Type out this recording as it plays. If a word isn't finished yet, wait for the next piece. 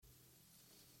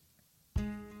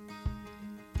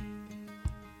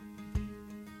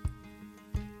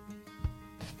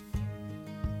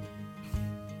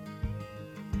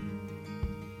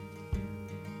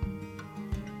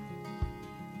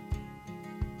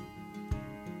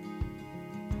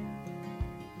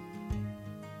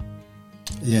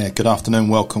Yeah, good afternoon,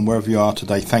 welcome wherever you are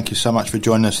today. Thank you so much for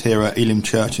joining us here at Elim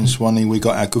Church in Swanley. We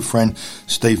got our good friend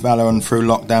Steve Valler, and through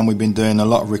lockdown we've been doing a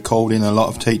lot of recording, a lot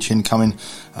of teaching coming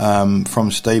from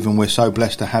Steve, and we're so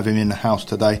blessed to have him in the house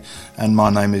today. And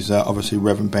my name is obviously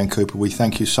Reverend Ben Cooper. We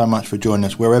thank you so much for joining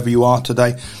us wherever you are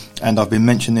today. And I've been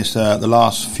mentioning this the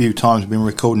last few times we've been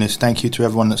recording this. Thank you to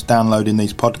everyone that's downloading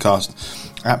these podcasts.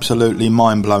 Absolutely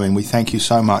mind-blowing. We thank you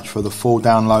so much for the full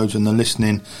downloads and the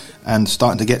listening, and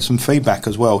starting to get some feedback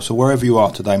as well. So wherever you are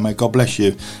today, may God bless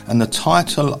you. And the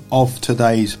title of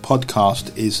today's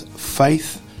podcast is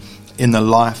Faith in the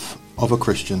Life of a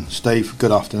Christian. Steve,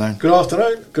 good afternoon. Good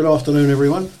afternoon. Good afternoon,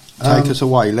 everyone. Take us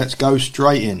away. Let's go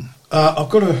straight in.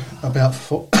 I've got about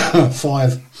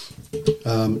five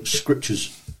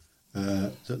scriptures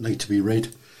that need to be read.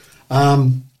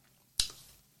 And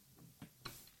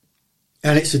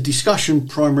it's a discussion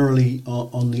primarily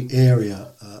on the area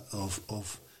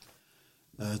of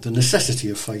the necessity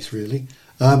of faith, really.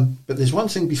 But there's one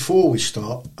thing before we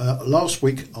start. Last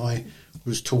week I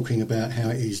was talking about how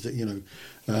it is that,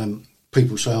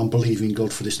 people say, I'm believing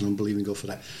God for this and I'm believing God for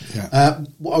that. Yeah.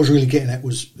 What I was really getting at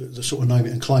was the sort of name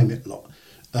it and claim it lot.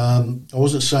 I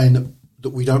wasn't saying that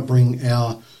we don't bring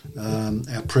our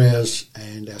prayers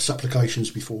and our supplications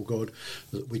before God,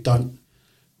 that we don't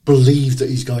believe that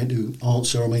He's going to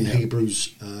answer. I mean, yeah.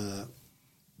 Hebrews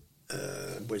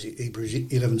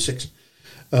 11:6.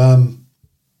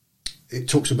 It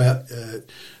talks about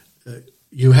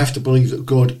you have to believe that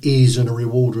God is and a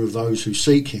rewarder of those who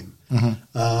seek Him.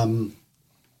 Mm-hmm.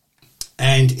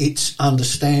 And it's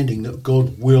understanding that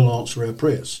God will answer our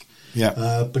prayers.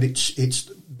 Yeah. But it's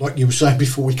like you were saying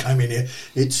before we came in here.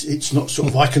 It's not sort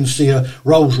of I can see a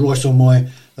Rolls Royce on my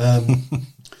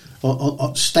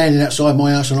standing outside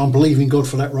my house and I'm believing God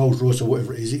for that Rolls Royce or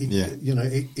whatever it is.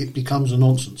 It becomes a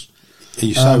nonsense.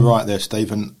 You're so right there,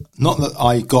 Stephen. Not that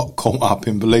I got caught up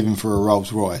in believing for a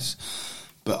Rolls Royce,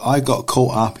 but I got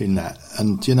caught up in that.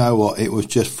 And you know what? It was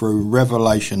just through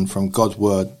revelation from God's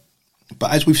word.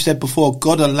 But as we've said before,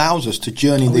 God allows us to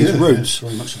journey these routes.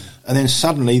 Very much so. And then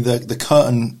suddenly the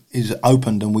curtain is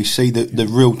opened and we see the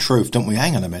real truth, don't we?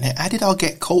 Hang on a minute. How did I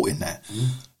get caught in that?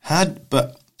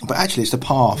 But actually it's the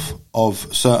path of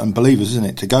certain believers, isn't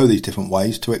it? To go these different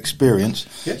ways, to experience,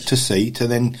 yes. To see, to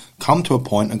then come to a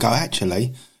point and go,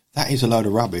 actually, that is a load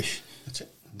of rubbish. That's it.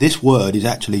 This word is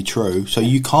actually true. So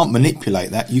you can't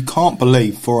manipulate that. You can't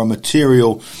believe for a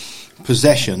material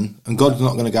possession, and God's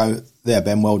not going to go, there,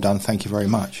 Ben, well done, thank you very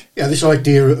much. Yeah, this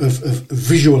idea of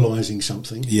visualising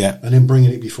something, yeah, and then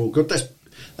bringing it before God, that's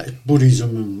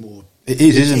Buddhism, or it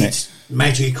is, isn't it? It's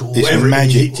magic, or it's whatever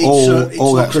magic, it is. It's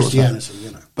all not that Christianity, sort of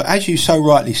stuff. But as you so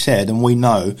rightly said, and we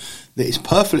know that it's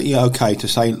perfectly okay to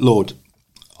say, Lord,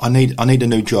 I need a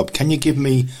new job. Can you give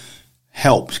me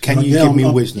help? Can you give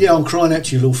me wisdom? Yeah, I'm crying out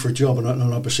to you, Lord, for a job, and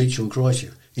I beseech you and cry to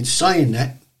you. In saying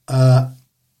that,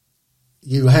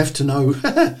 you have to know.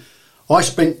 I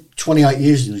spent 28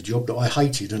 years in a job that I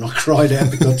hated, and I cried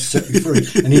out to God to set me free,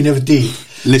 and He never did.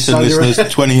 Listen,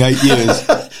 listeners, 28 years.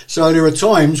 So there are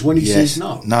times when He says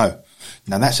no. No.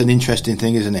 Now that's an interesting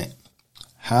thing, isn't it?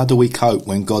 How do we cope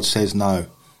when God says no?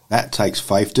 That takes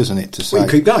faith, doesn't it? To say, well,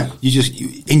 you keep going.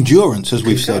 Endurance, as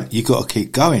we've said. You've got to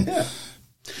keep going. Yeah.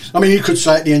 I mean, you could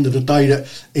say at the end of the day that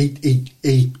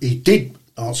He did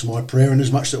answer my prayer, and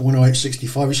as much that when I hit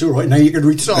 65, it's all right. Now you can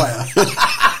retire.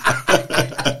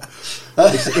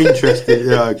 It's interesting.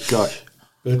 Oh, gosh.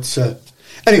 But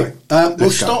anyway,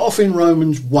 we'll start off in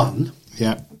Romans 1.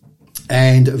 Yeah.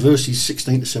 And verses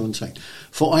 16 to 17.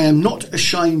 For I am not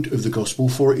ashamed of the gospel,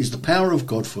 for it is the power of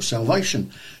God for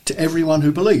salvation to everyone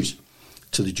who believes,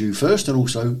 to the Jew first and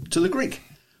also to the Greek.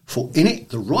 For in it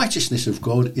the righteousness of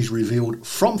God is revealed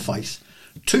from faith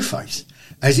to faith,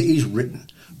 as it is written,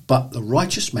 but the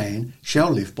righteous man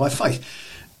shall live by faith.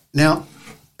 Now,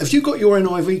 have you got your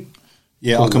NIV?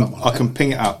 Yeah, I can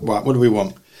ping it up. Right, what do we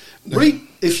want?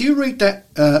 If you read that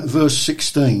verse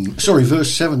 17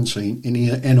 in the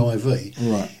NIV,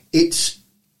 right,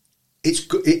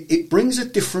 it brings a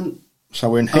different so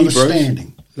we're in Hebrews.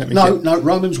 Understanding. No,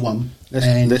 Romans 1.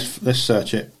 Let's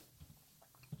search it.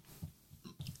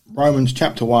 Romans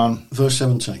chapter 1, verse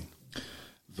 17.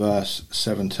 Verse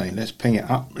 17. Let's ping it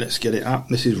up. Let's get it up.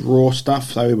 This is raw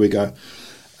stuff. So here we go.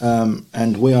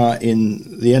 And we are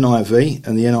in the NIV,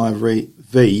 and the NIV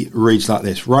reads like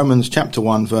this. Romans chapter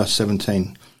 1, verse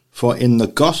 17. For in the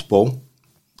gospel,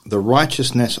 the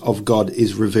righteousness of God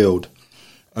is revealed,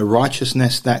 a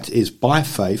righteousness that is by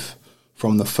faith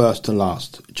from the first to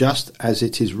last, just as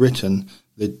it is written,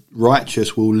 the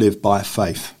righteous will live by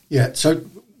faith. Yeah, so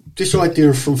this idea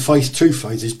of from faith to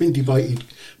faith has been debated,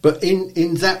 but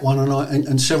in that one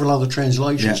and several other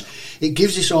translations, it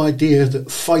gives this idea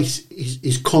that faith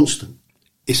is constant.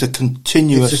 It's a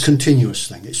continuous. It's a continuous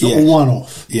thing. It's not a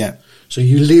one-off. Yeah. So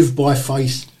you live by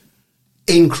faith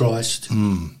in Christ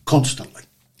constantly.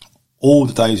 All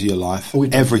the days of your life,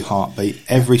 every heartbeat,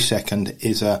 every second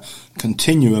is a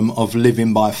continuum of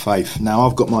living by faith. Now,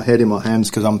 I've got my head in my hands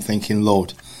because I'm thinking,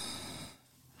 Lord,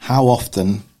 how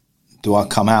often do I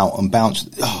come out and bounce?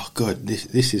 Oh, good.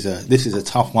 This is a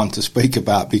tough one to speak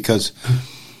about, because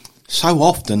so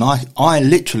often I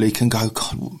literally can go,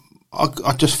 God,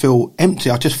 I just feel empty.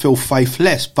 I just feel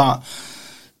faithless. But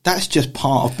that's just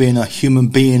part of being a human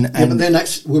being. And but then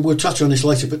we'll touch on this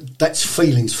later, but that's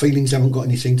feelings. Feelings haven't got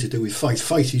anything to do with faith.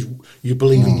 Faith is you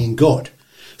believing in God.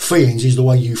 Feelings is the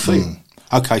way you feel.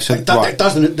 Okay, so that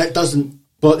doesn't.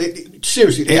 But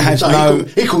seriously, it has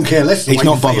he couldn't care less. He's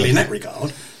not bothered in that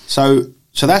regard. So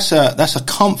that's a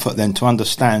comfort then to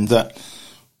understand that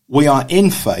we are in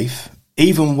faith,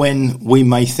 even when we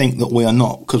may think that we are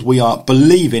not, because we are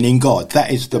believing in God.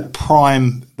 That is the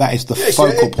prime. That is the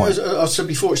focal point. As I said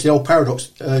before, it's the old paradox.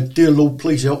 Dear Lord,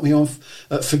 please help me on.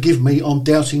 Forgive me, I'm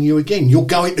doubting you again. You're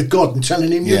going to God and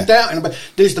telling him you're doubting about.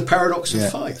 There's the paradox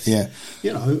of faith. Yeah.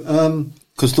 You know.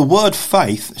 Because the word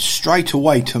faith, straight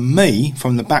away to me,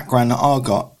 from the background that I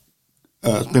got,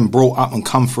 has been brought up and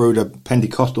come through the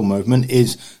Pentecostal movement,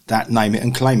 is that name it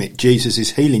and claim it. Jesus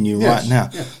is healing you right now.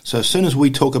 Yeah. So as soon as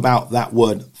we talk about that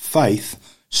word faith,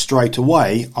 straight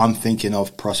away, I'm thinking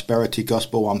of prosperity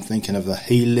gospel, I'm thinking of the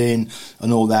healing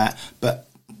and all that. But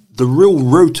the real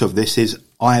root of this is,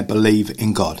 I believe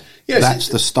in God. Yes, that's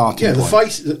the starting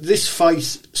point. This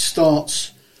faith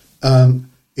starts...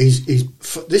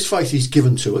 this faith is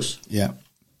given to us. Yeah.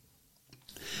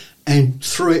 And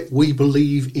through it, we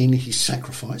believe in his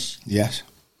sacrifice. Yes.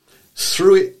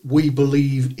 Through it, we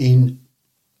believe in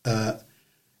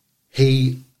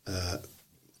he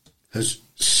has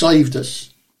saved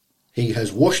us. He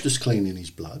has washed us clean in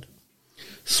his blood.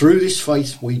 Through this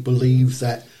faith, we believe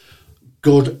that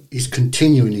God is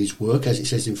continuing his work, as it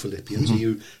says in Philippians. He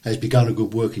who has begun a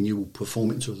good work and you will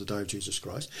perform it until the day of Jesus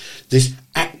Christ. This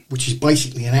act, which is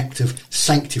basically an act of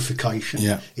sanctification.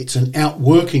 Yeah. It's an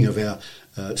outworking of our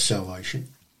salvation.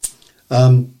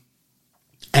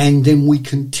 And then we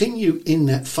continue in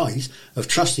that faith of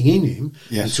trusting in him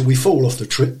until we fall off the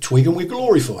twig and we're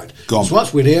glorified. So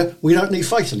once we're there, we don't need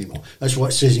faith anymore. That's what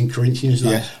it says in Corinthians.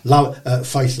 Love,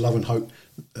 faith, love and hope,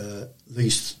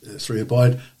 these three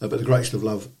abide, but the greatest of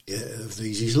love of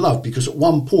these is love. Because at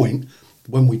one point,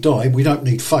 when we die, we don't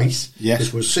need faith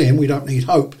because we'll see him. We don't need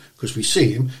hope because we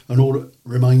see him, and all that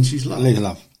remains is love.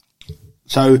 Love.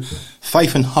 So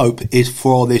faith and hope is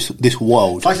for this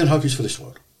world. Faith and hope is for this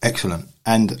world. Excellent.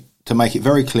 And to make it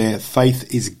very clear,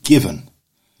 faith is given.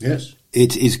 Yes.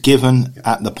 It is given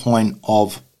at the point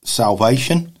of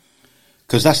salvation.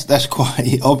 Because that's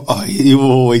quite... Oh, you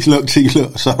always look...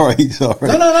 Sorry.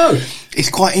 No. It's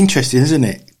quite interesting, isn't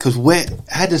it? Because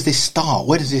how does this start?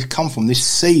 Where does this come from? This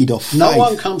seed of faith? No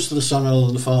one comes to the Son other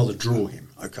than the Father draw him,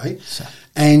 okay?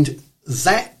 And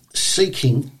that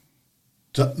seeking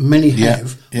that many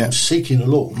have, of seeking the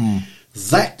Lord,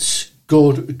 that's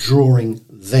God drawing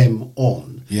them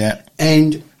on. Yeah.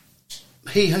 And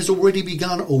he has already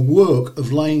begun a work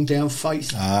of laying down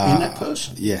faith in that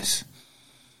person. Yes.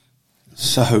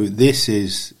 So this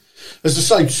is... As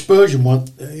I say, Spurgeon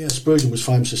was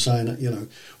famous for saying that,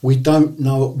 we don't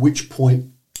know at which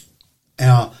point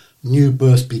our new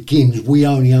birth begins. We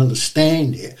only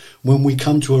understand it when we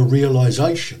come to a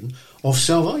realisation of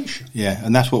salvation. Yeah,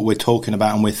 and that's what we're talking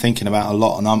about and we're thinking about a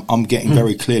lot. And I'm getting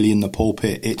very clearly in the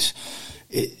pulpit.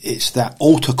 It's that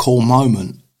altar call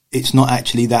moment. It's not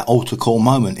actually that altar call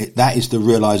moment. That is the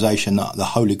realisation that the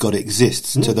Holy God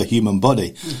exists to the human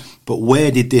body. But where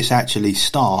did this actually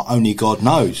start? Only God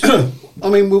knows. I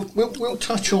mean, we'll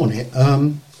touch on it.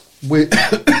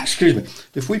 Excuse me.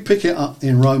 If we pick it up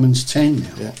in Romans 10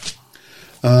 now,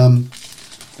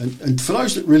 and for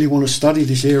those that really want to study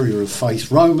this area of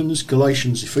faith, Romans,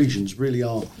 Galatians, Ephesians really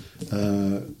are,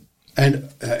 and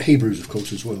Hebrews, of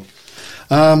course, as well.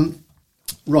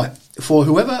 Right. For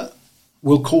whoever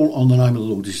will call on the name of the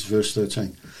Lord, this is verse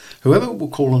 13. Whoever will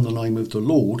call on the name of the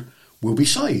Lord will be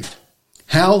saved.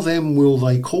 How then will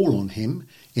they call on him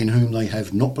in whom they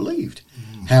have not believed?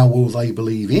 How will they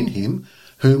believe in him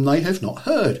whom they have not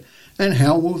heard? And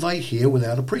how will they hear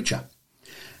without a preacher?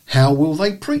 How will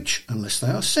they preach unless they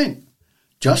are sent?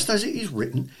 Just as it is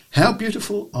written, how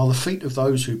beautiful are the feet of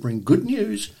those who bring good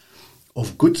news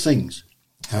of good things.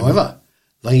 However,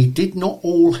 they did not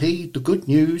all heed the good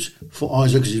news for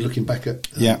Isaiah, because he's looking back at...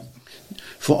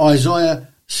 For Isaiah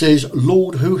says,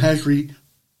 Lord, who has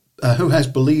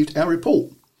believed our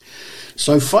report?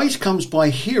 So faith comes by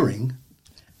hearing,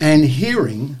 and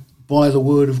hearing by the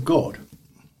word of God.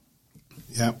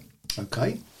 Yeah.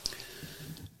 Okay.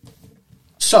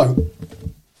 So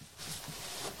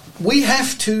we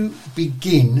have to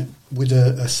begin with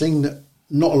a thing that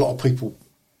not a lot of people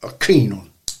are keen on.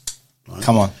 Right?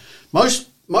 Come on.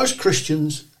 Most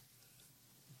Christians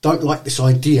don't like this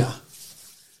idea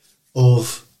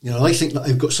of, they think that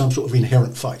they've got some sort of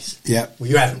inherent faith. Yeah. Well,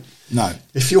 you haven't. No.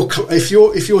 If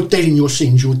you're dead in your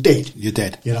sins, you're dead. You're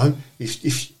dead.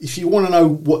 If you want to know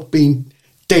what being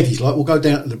dead is like, we'll go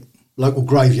down to the local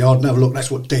graveyard and have a look. That's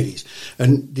what dead is,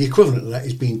 and the equivalent of that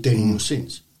is being dead in your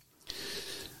sins.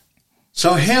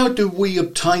 So, how do we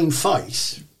obtain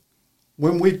faith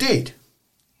when we're dead?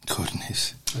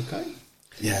 Goodness. Okay.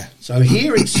 Yeah. So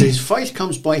here it says, faith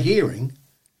comes by hearing,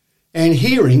 and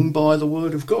hearing by the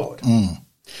word of God.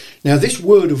 Now, this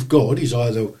word of God is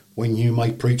either when you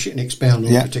may preach it and expound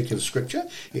on a particular scripture.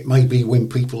 It may be when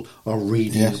people are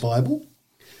reading the Bible.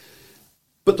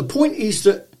 But the point is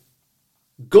that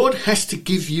God has to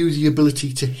give you the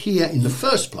ability to hear in the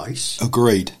first place.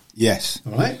 Agreed. Yes.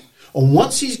 All right? And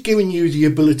once he's given you the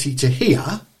ability to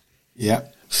hear,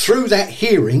 through that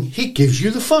hearing, he gives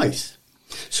you the faith.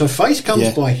 So faith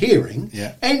comes by hearing,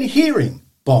 and hearing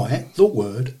by the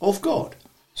word of God.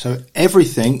 So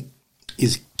everything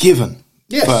is given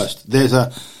first.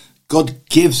 God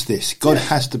gives this. God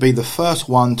has to be the first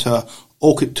one to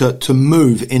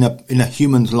move in a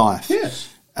human's life. Yes.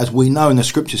 As we know in the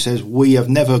scripture says, we have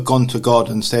never gone to God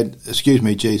and said, excuse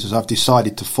me, Jesus, I've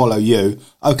decided to follow you.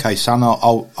 Okay, son,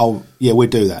 we'll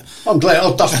do that. I'm glad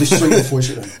I'll dust this street before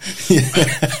you then.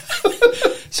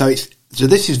 So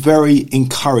this is very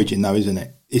encouraging though, isn't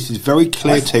it? This is very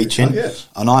clear teaching. Yes.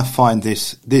 And I find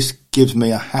this gives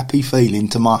me a happy feeling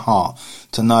to my heart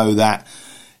to know that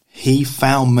he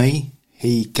found me,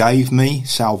 he gave me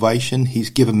salvation, he's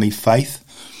given me faith.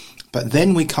 But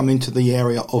then we come into the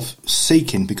area of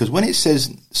seeking, because when it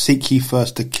says, seek ye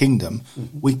first the kingdom,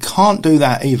 we can't do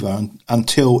that either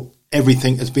until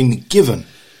everything has been given.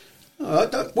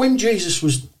 When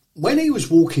he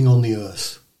was walking on the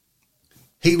earth,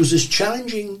 he was as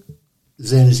challenging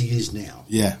then as he is now.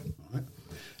 Yeah. Right?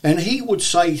 And he would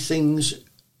say things,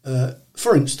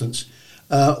 for instance,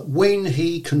 when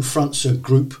he confronts a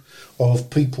group of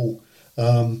people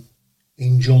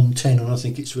in John 10, and I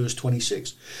think it's verse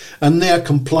 26, and they're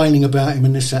complaining about him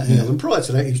and this, that, and the other. And prior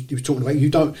to that, he was talking about, you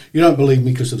don't believe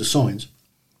me because of the signs.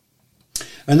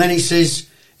 And then he says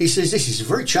this is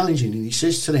very challenging, and he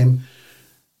says to them,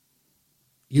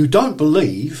 you don't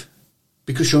believe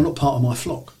because you're not part of my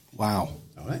flock. Wow.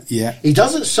 All right? Yeah. He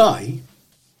doesn't say,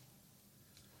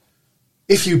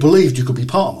 if you believed you could be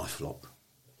part of my flock.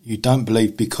 You don't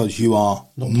believe because you are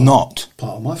not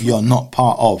part of my flock. You're not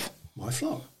part of my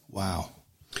flock. Wow.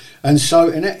 And so,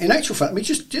 in actual fact,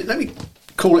 let me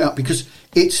call it out, because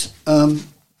it's the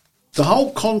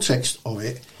whole context of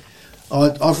it.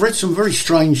 I've read some very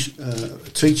strange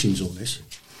teachings on this,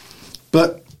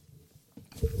 but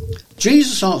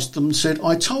Jesus answered them and said,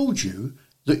 I told you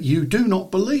that you do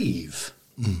not believe.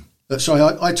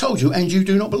 I told you, and you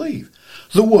do not believe.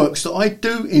 The works that I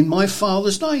do in my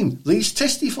Father's name, these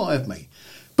testify of me.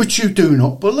 But you do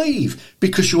not believe,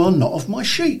 because you are not of my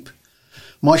sheep.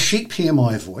 My sheep hear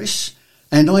my voice,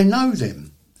 and I know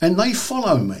them, and they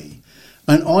follow me.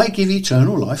 And I give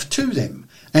eternal life to them,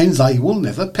 and they will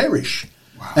never perish.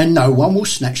 Wow. And no one will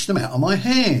snatch them out of my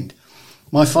hand.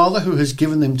 My Father who has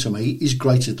given them to me is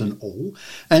greater than all,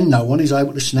 and no one is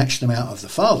able to snatch them out of the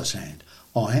Father's hand.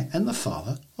 I and the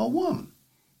Father are one.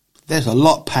 There's a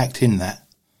lot packed in that.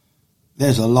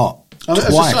 There's a lot.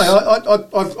 As I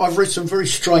say, I've read some very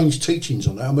strange teachings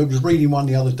on that. I was reading one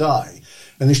the other day,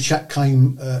 and this chap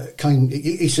came.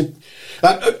 He said,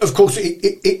 "Of course,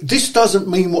 this doesn't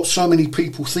mean what so many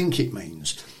people think it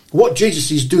means. What Jesus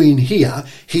is doing here,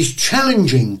 he's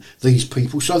challenging these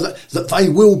people so that they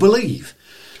will believe."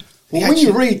 Well, when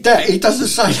you read that, it doesn't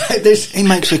say that. He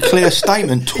makes a clear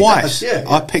statement twice. Yeah.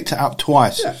 I picked it up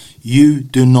twice. Yeah. You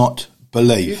do not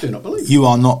believe. You do not believe. You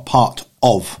are not part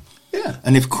of. Yeah.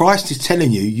 And if Christ is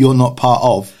telling you you're not part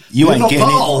of, you're not getting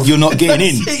in. You're not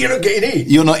getting in. You're not getting in.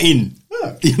 You're not in.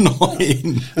 No. You're not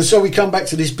in. And so we come back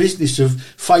to this business of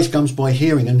faith comes by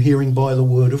hearing, and hearing by the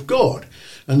word of God.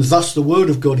 And thus the word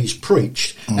of God is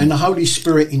preached, and the Holy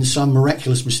Spirit, in some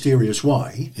miraculous, mysterious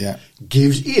way,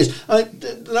 gives ears.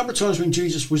 The number of times when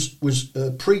Jesus was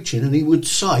preaching, and he would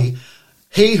say,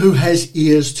 "He who has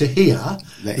ears to hear,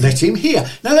 let him hear."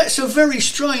 Now that's a very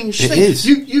strange thing. It is.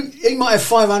 He might have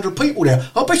 500 people there.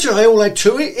 I bet you they all had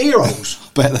two ear holes.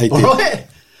 Bet they did. All right?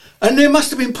 And there must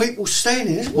have been people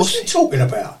standing there. What's he talking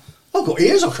about? I've got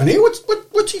ears, I can hear.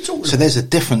 What's he talking about? So there's a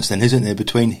difference then, isn't there,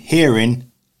 between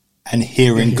hearing and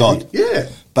hearing God? Yeah.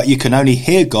 But you can only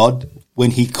hear God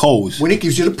when he calls. When he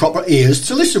gives you the proper ears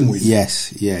to listen with.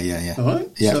 Yes, yeah. All right?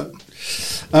 Yeah.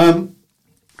 So,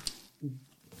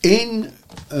 in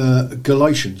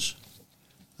Galatians...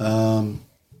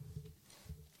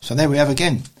 So there we have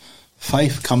again.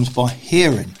 Faith comes by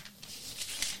hearing.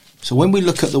 So when we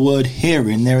look at the word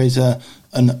hearing, there is an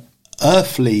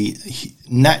earthly,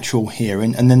 natural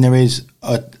hearing, and then there is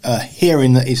a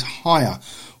hearing that is higher,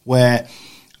 where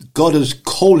God is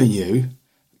calling you.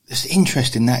 It's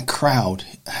interesting, that crowd.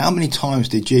 How many times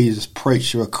did Jesus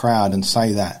preach to a crowd and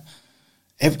say that?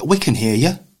 We can hear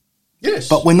you. Yes.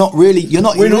 But we're not really,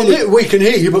 we can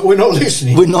hear you, but we're not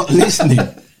listening. We're not listening.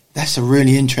 That's a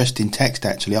really interesting text,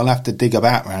 actually. I'll have to dig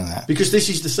about around that. Because this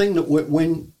is the thing that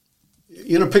when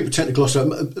people tend to gloss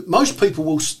over. Most people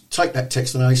will take that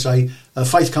text and they say,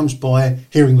 faith comes by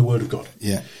hearing the word of God.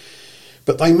 Yeah.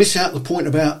 But they miss out the point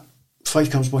about faith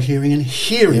comes by hearing and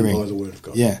hearing by the word of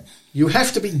God. Yeah. You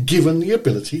have to be given the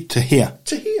ability to hear.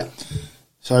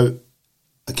 So,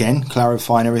 again,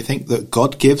 clarifying everything, that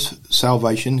God gives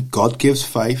salvation, God gives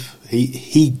faith.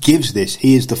 He gives this.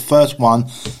 He is the first one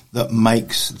that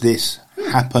makes this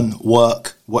happen,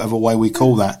 work, whatever way we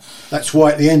call that. That's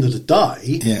why at the end of the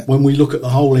day, when we look at the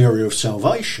whole area of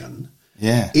salvation,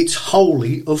 it's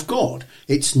wholly of God.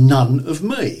 It's none of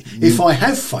me. If I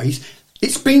have faith,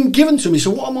 it's been given to me.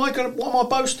 So what am I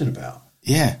boasting about?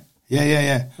 Yeah.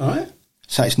 All right.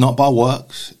 So it's not by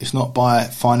works. It's not by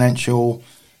financial.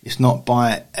 It's not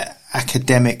by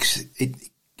academics.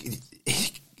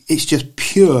 It's just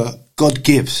pure. God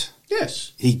gives.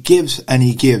 Yes. He gives and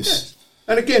he gives. Yes.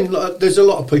 And again, there's a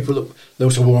lot of people that they'll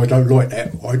say, "Well, I don't like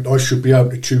that. I should be able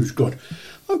to choose God."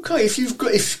 Okay,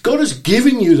 if God has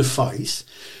given you the faith,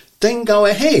 then go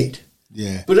ahead.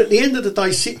 Yeah. But at the end of the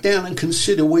day, sit down and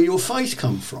consider where your faith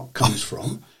comes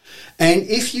from, and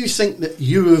if you think that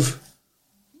you have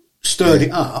stirred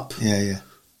it up,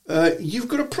 you've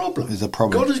got a problem. There's a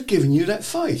problem. God has given you that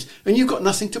faith, and you've got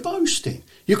nothing to boast in.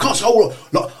 You can't say, "Oh,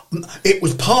 look, it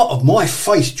was part of my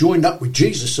faith joined up with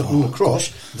Jesus on the cross.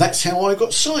 Gosh. That's how I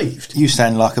got saved." You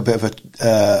sound like a bit of a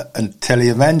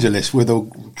televangelist with a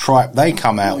tripe they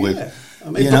come out with.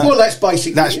 I mean, that's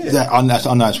basically I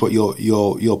know it's what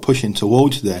you're pushing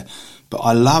towards there. But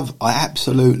I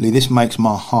absolutely, this makes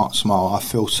my heart smile. I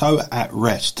feel so at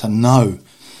rest to know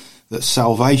that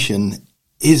salvation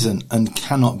isn't and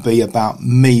cannot be about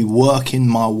me working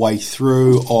my way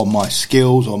through or my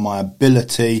skills or my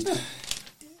ability. Yeah.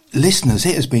 Listeners,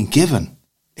 it has been given.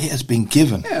 It has been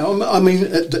given. Yeah, I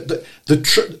mean,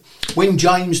 when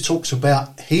James talks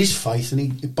about his faith,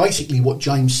 and basically what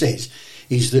James says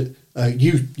is that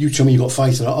you tell me you've got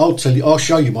faith, and I'll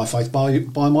show you my faith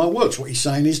by my works. What he's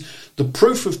saying is the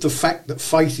proof of the fact that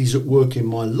faith is at work in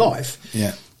my life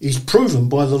is proven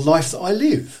by the life that I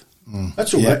live.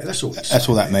 That's all. That's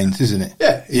all that means, isn't it?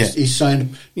 Yeah. He's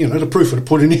saying, the proof of the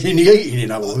pudding in the eating.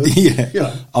 In other words,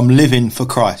 I'm living for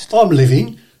Christ. I'm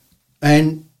living,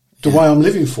 and the way I'm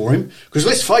living for Him. Because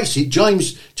let's face it,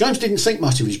 James didn't think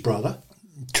much of his brother.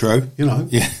 True.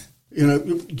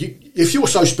 If you're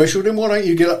so special, then why don't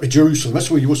you get up to Jerusalem? That's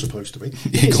where you were supposed to be.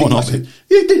 He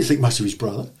didn't think much of his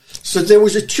brother. So there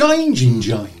was a change in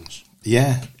James.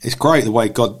 Yeah, it's great the way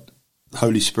God,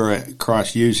 Holy Spirit,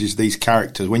 Christ uses these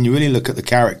characters. When you really look at the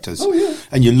characters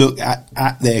and you look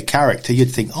at their character,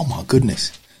 you'd think, oh my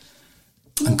goodness.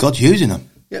 And God's using them.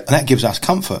 Yeah. And that gives us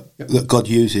comfort that God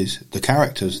uses the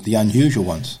characters, the unusual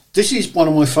ones. This is one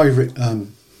of my favourite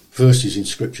verses in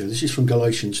Scripture. This is from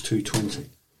Galatians 2:20.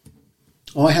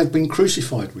 I have been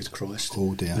crucified with Christ,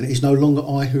 and it is no longer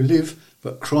I who live,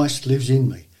 but Christ lives in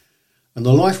me. And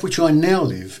the life which I now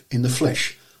live in the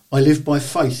flesh, I live by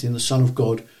faith in the Son of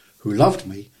God, who loved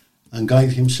me and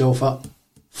gave himself up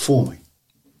for me.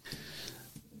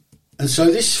 And so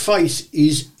this faith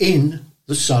is in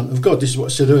the Son of God. This is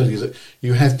what I said earlier, that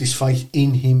you have this faith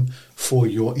in him for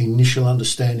your initial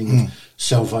understanding of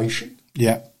salvation.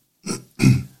 Yeah.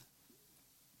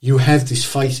 You have this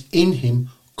faith in him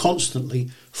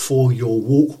constantly for your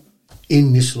walk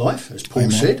in this life, as Paul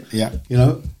said. Yeah.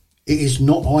 It is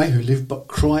not I who live, but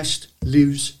Christ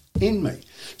lives in me.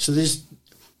 So this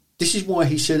is why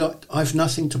he said, I've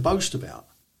nothing to boast about.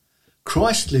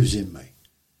 Christ lives in me.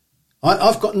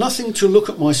 I've got nothing to look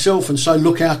at myself and say,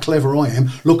 look how clever I am,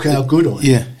 look how good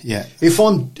I am. Yeah.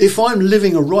 If I'm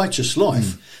living a righteous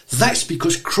life, That's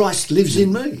because Christ lives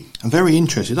in me. I'm very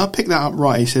interested. I picked that up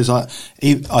right. He says, I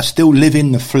still live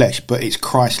in the flesh, but it's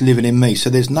Christ living in me. So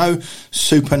there's no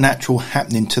supernatural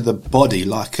happening to the body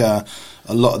like a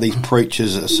lot of these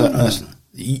preachers.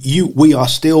 We are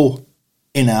still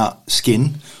in our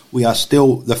skin. We are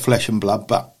still the flesh and blood.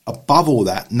 But above all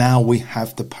that, now we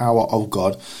have the power of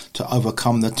God to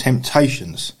overcome the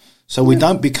temptations. So we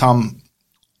don't become...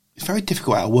 It's very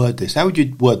difficult how to word this. How would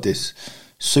you word this?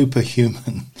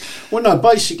 Superhuman. Well, no,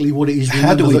 basically what it is,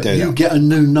 how do we do you that? Get a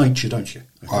new nature, don't you?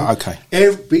 Okay.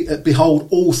 Behold,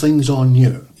 all things are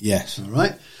new. Yes. All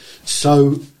right?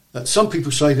 So some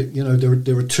people say that,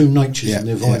 there are two natures and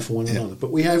they're vying for one another.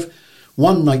 But we have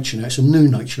one nature now, it's a new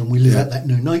nature, and we live out that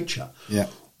new nature. Yeah.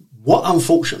 What,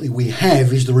 unfortunately, we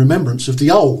have is the remembrance of the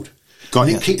old.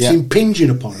 It keeps impinging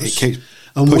upon us. It keeps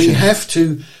and pushing. we have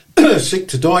to seek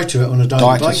to die to it on a daily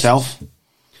basis. Die to self.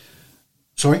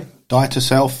 Sorry? Die to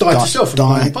self. Die to self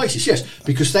on a daily basis, yes.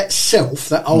 Because that self,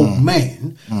 that old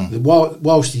man,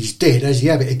 whilst he's dead, has the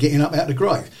habit of getting up out of the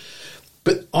grave.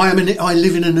 But I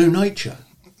live in a new nature.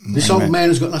 This old man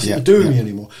has got nothing to do with me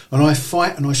anymore. And I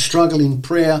fight and I struggle in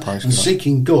prayer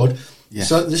seeking God. Yes.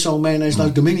 So this old man has no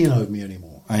dominion over me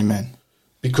anymore. Amen.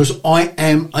 Because I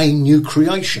am a new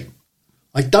creation.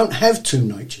 I don't have two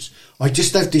natures. I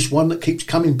just have this one that keeps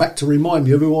coming back to remind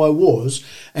me of who I was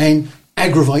and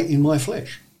aggravating my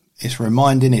flesh. It's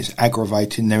reminding, it's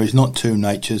aggravating. There is not two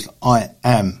natures. I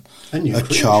am a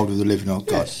child of the living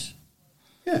God. Yes.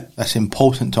 Yeah. That's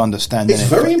important to understand. It's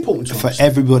very important to understand. For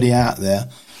everybody out there.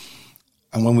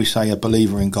 And when we say a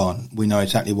believer in God, we know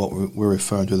exactly what we're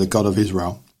referring to, the God of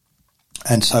Israel.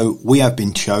 And so we have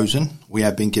been chosen. We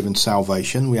have been given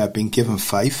salvation. We have been given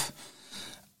faith.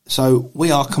 So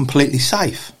we are completely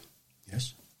safe.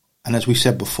 Yes. And as we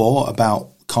said before about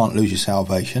can't lose your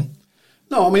salvation.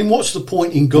 No, I mean, what's the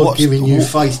point in God giving you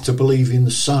faith to believe in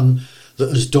the Son that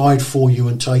has died for you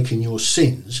and taken your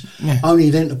sins, only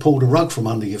then to pull the rug from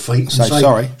under your feet and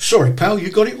say, sorry, pal, you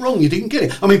got it wrong, you didn't get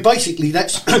it. I mean, basically,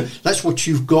 that's that's what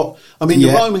you've got. I mean, the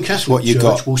Roman Catholic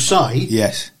Church will say,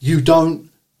 you don't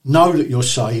know that you're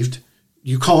saved,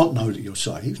 you can't know that you're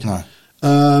saved. No.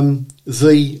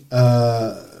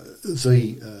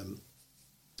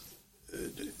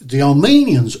 The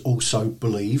Armenians also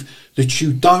believe that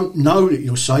you don't know that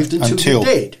you're saved until you're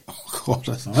dead. God,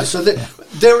 right? So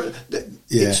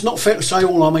it's not fair to say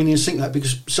all Armenians think that,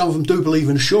 because some of them do believe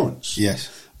in assurance.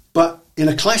 Yes. But in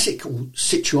a classical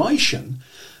situation,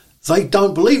 they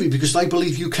don't believe it because they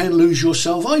believe you can lose your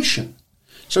salvation.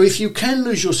 So if you can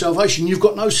lose your salvation, you've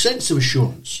got no sense of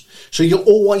assurance. So you're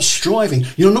always striving.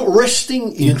 You're not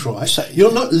resting in Christ.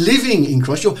 You're not living in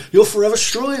Christ. You're forever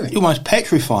striving. You're almost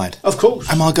petrified. Of course.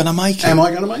 Am I going to make it? Am I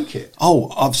going to make it?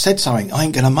 Oh, I've said something. I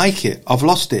ain't going to make it. I've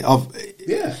lost it.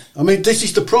 Yeah. I mean, this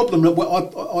is the problem that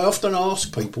I often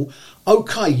ask people.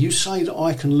 Okay, you say that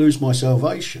I can lose my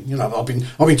salvation. I've been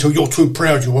told you're too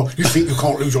proud. You think you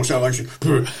can't lose your salvation.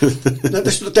 No,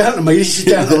 that's not down to me. This is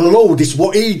down to the Lord. This is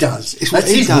what He does.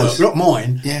 That's His work, not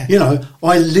mine. Yeah.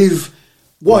 I live.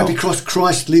 Why? Because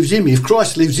Christ lives in me. If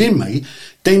Christ lives in me,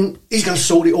 then He's going to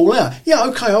sort it all out. Yeah,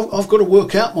 okay, I've got to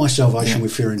work out my salvation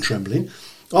with fear and trembling.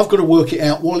 I've got to work it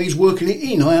out while He's working it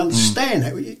in. I understand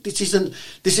that.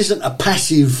 This isn't a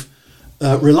passive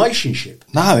relationship.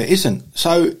 No, it isn't.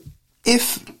 So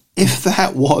if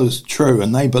that was true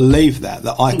and they believed that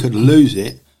I could lose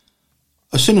it,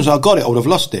 as soon as I got it, I would have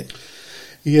lost it.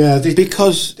 Yeah,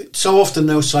 because so often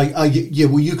they'll say, well,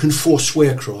 you can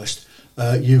forswear Christ.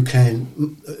 You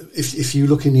can, if you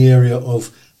look in the area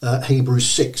of Hebrews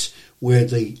 6, where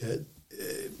the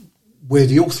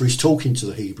author is talking to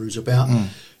the Hebrews about,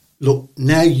 look,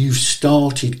 now you've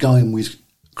started going with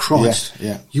Christ,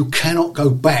 you cannot go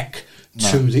back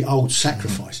to the old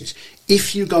sacrifices.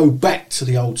 If you go back to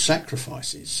the old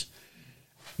sacrifices,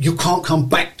 you can't come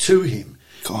back to Him.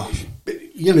 Gosh.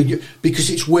 Because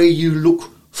it's where you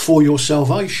look for your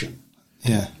salvation.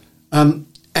 Yeah. And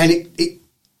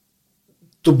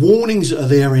the warnings that are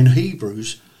there in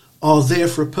Hebrews are there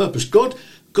for a purpose. God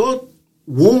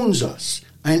warns us,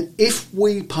 and if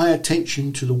we pay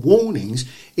attention to the warnings,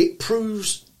 it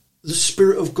proves the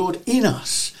Spirit of God in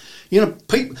us.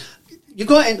 People, you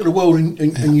go out into the world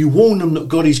and you warn them that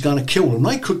God is going to kill them.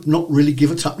 They could not really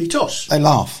give a tuppenny toss. They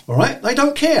laugh. All right? They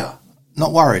don't care.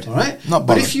 Not worried. All right? Not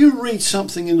bothered. But if you read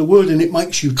something in the Word and it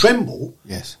makes you tremble,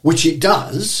 which it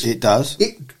does. It does.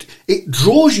 It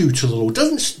draws you to the Lord. It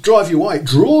doesn't drive you away. It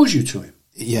draws you to Him.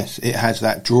 Yes, it has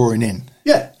that drawing in.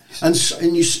 Yeah. And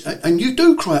you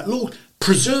do cry out, Lord,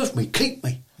 preserve me, keep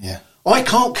me. Yeah. I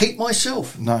can't keep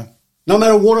myself. No. No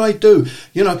matter what I do,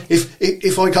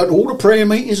 if I go to all the prayer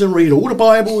meetings and read all the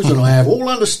Bibles and I have all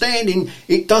understanding,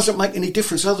 it doesn't make any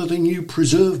difference other than you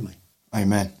preserve me.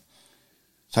 Amen.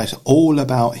 So it's all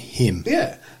about him.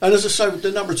 Yeah. And as I say,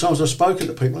 the number of times I've spoken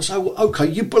to people, I say, well, okay,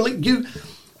 you believe,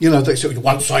 they say,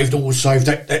 once saved, always saved,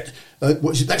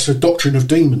 what is it? That's a doctrine of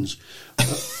demons.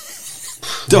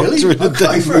 Really?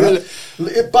 Okay,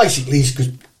 it basically is because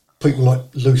people like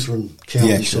Luther and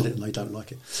Calvin said it and they don't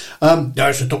like it. No,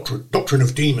 it's a doctrine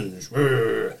of demons.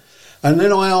 And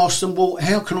then I ask them, well,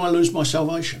 how can I lose my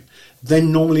salvation?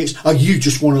 Then normally it's, you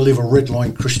just want to live a red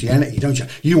line Christianity, don't you?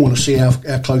 You want to see how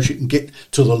close you can get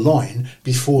to the line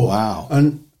before. Wow.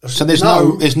 And so there's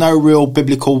no real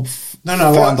biblical. No.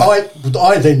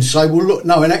 I then say, well, look,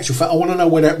 no. In actual fact, I want to know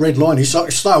where that red line is, so I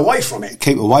can stay away from it.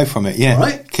 Keep away from it, yeah.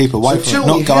 Right? Keep away from it,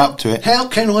 not go up to it. How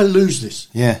can I lose this?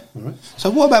 Yeah. All right.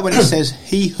 So what about when it says,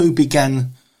 "He who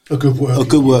began a good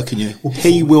work in you,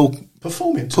 he will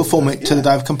perform it to the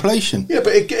day of completion." Yeah,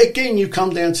 but again, you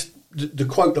come down to the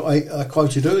quote that I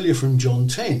quoted earlier from John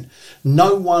 10.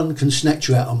 No one can snatch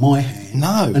you out of my hand.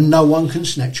 No. And no one can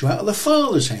snatch you out of the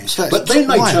Father's hand. So but then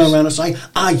they turn around and say,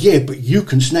 but you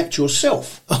can snatch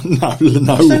yourself. No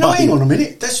way. Hang on a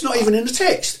minute. That's not even in the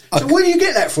text. So where do you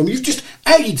get that from? You've just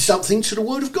added something to the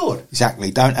Word of God.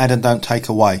 Exactly. Don't add and don't take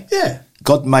away. Yeah.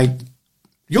 God made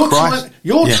You're Christ.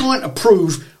 trying to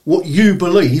prove what you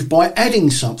believe by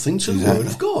adding something to the Word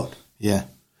of God. Yeah.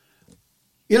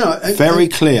 Very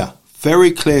clear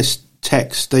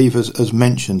text Steve has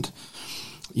mentioned.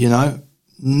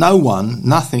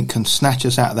 Nothing can snatch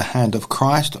us out of the hand of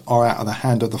Christ or out of the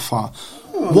hand of the Father.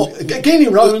 Again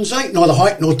in Romans 8, neither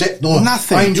height nor depth nor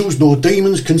nothing. Angels nor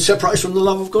demons can separate us from the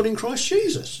love of God in Christ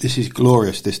Jesus. This is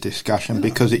glorious, this discussion,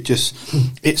 because it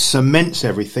cements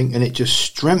everything and it just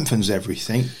strengthens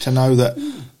everything to know that,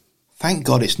 thank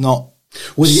God it's not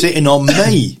sitting on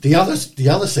me. The other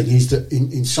thing is that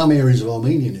in some areas of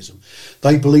Arminianism,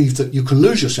 they believe that you can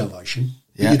lose your salvation,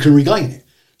 but you can regain it.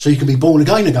 So you can be born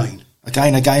again. Again.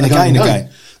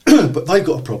 But they've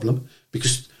got a problem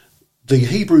because the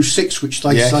Hebrews 6, which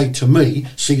they say to me,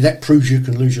 see, that proves you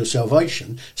can lose your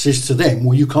salvation, says to them,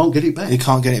 well, you can't get it back. You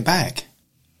can't get it back.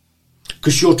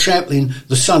 Because you're trampling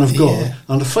the Son of God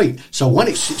under feet. So when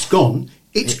it's gone,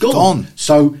 it's gone.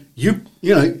 So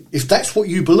if that's what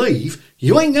you believe,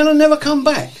 you ain't going to never come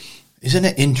back. Isn't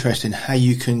it interesting how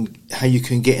you can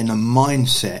get in a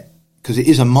mindset, because it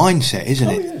is a mindset, isn't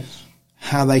it? Yes.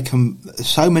 How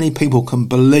so many people can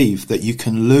believe that you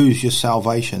can lose your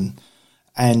salvation,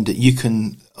 and you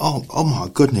can. Oh my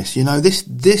goodness!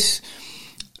 This.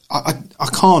 I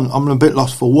can't. I'm a bit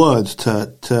lost for words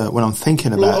to when I'm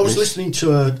thinking about. I was listening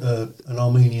to an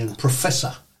Armenian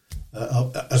professor,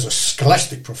 as a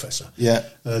scholastic professor,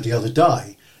 the other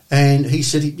day. And he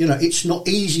said, it's not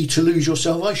easy to lose your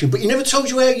salvation, but he never told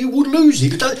you how you would lose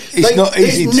it. It's not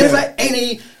easy. There's never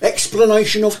any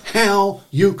explanation of how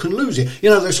you can lose it.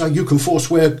 They say you can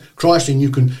forswear Christ and you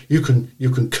can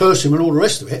curse him and all the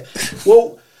rest of it.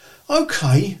 Well,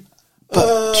 okay,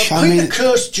 but Peter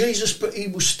cursed Jesus, but he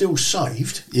was still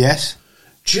saved. Yes.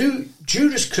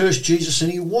 Judas cursed Jesus and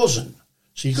he wasn't.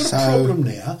 So you've got a problem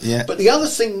there. Yeah. But the other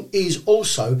thing is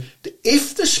also that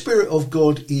if the Spirit of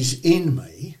God is in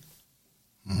me,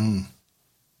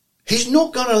 He's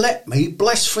not going to let me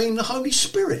blaspheme the Holy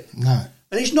Spirit. No.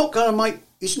 And He's not going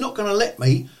to let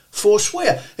me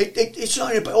forswear. It's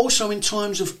not, but also in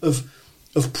times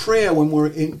of prayer, when we're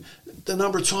in the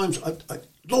number of times,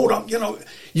 Lord,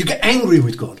 you get angry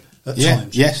with God at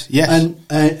times. Yes.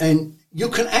 And you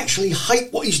can actually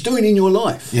hate what He's doing in your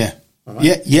life. Yeah. Right?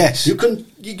 Yeah. Yes. You can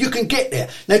get there.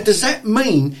 Now, does that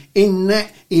mean in that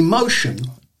emotion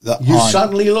that you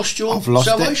suddenly lost your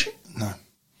salvation? No.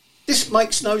 This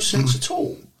makes no sense at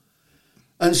all.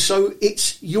 And so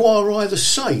you are either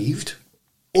saved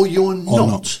or you're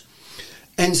not.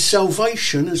 And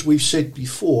salvation, as we've said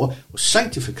before, or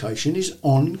sanctification, is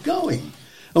ongoing.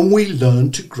 And we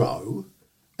learn to grow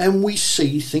and we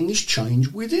see things change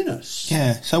within us.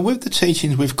 Yeah. So with the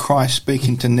teachings with Christ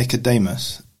speaking to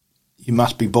Nicodemus, you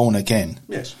must be born again.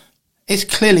 Yes. It's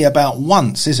clearly about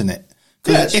once, isn't it?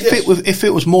 Because if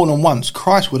it was more than once,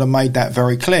 Christ would have made that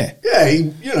very clear. Yeah,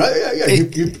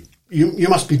 you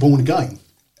must be born again.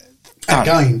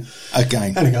 Again.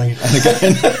 And again.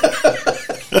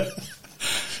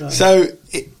 So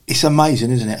it's amazing,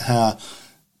 isn't it, how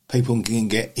people can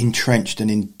get entrenched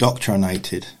and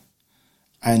indoctrinated,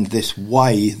 and this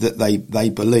way that they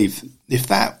believe.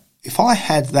 If I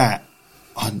had that,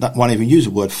 I won't even use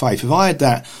the word faith. If I had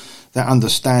that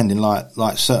understanding,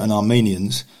 like certain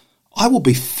Armenians, I will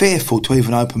be fearful to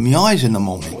even open my eyes in the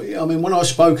morning. Well, yeah, I mean, when I've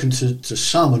spoken to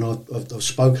some, and I've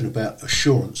spoken about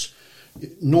assurance,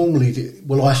 normally,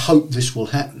 well, I hope this will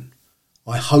happen.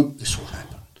 I hope this will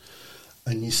happen.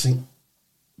 And you think...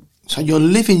 So you're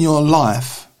living your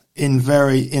life in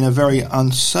a very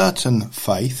uncertain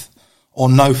faith, or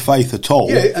no faith at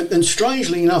all. Yeah, and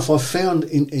strangely enough, I've found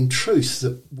in truth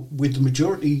that with the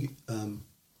majority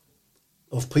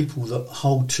of people that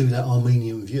hold to that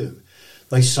Armenian view,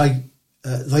 they say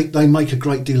they make a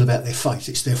great deal about their faith.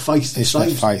 It's their faith that saves them.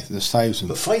 It's their faith that saves them.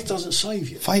 But faith doesn't save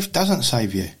you. Faith doesn't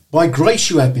save you. By grace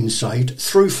you have been saved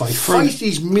through faith. Faith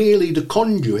is merely the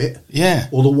conduit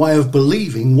or the way of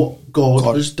believing what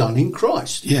God has done in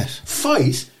Christ. Yes.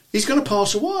 Faith is going to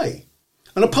pass away.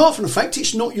 And apart from the fact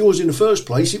it's not yours in the first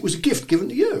place, it was a gift given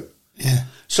to you. Yeah.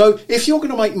 So if you're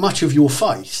going to make much of your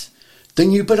faith,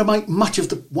 then you better make much of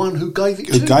the one who gave it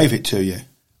to you. Who gave it to you.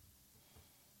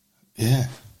 Yeah.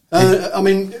 I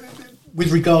mean,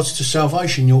 with regards to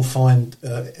salvation, you'll find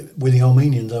with the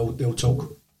Armenians, they'll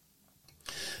talk.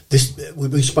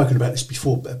 We've spoken about this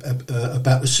before,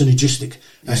 about the synergistic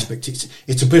aspect.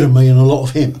 It's a bit of me and a lot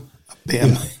of him. A bit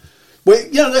of me. Well,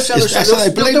 that's how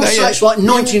they believe. They'll say it's like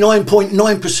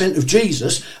 99.9% of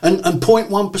Jesus and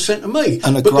 0.1% of me.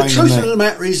 And but the truth of the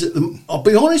matter is that, I'll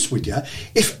be honest with you,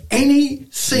 if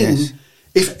anything,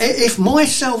 if my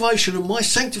salvation and my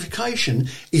sanctification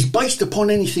is based upon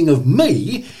anything of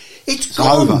me, it's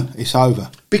gone. Over. It's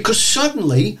over. Because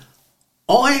suddenly,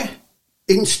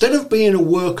 instead of being a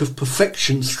work of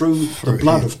perfection through the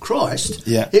blood of Christ,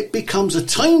 it becomes a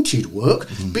tainted work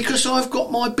because I've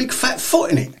got my big fat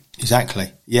foot in it.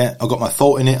 Exactly. Yeah, I've got my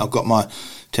thought in it. I've got my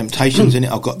temptations in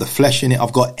it. I've got the flesh in it.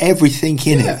 I've got everything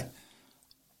in it.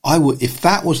 If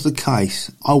that was the case,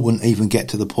 I wouldn't even get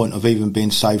to the point of even being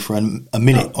saved for a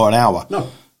minute or an hour. No.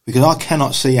 Because I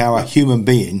cannot see how a human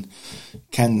being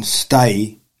can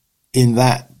stay in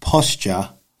that posture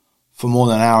for more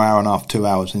than an hour, hour and a half, 2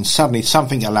 hours, and suddenly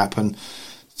something will happen,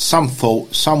 some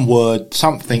thought, some word,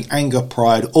 something, anger,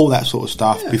 pride, all that sort of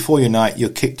stuff. Yeah. Before you know it, you're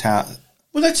kicked out.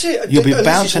 Well, that's it. You'll be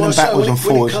bouncing and backwards and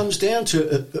forwards. When it comes down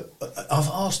to I've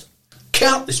asked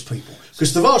countless people,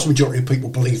 because the vast majority of people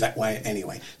believe that way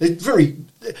anyway.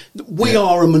 We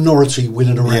are a minority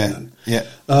within a remnant. Yeah.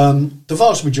 The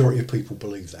vast majority of people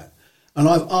believe that. And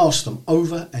I've asked them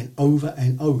over and over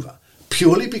and over,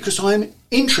 purely because I'm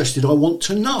interested. I want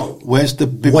to know. Where's the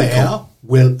biblical?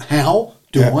 How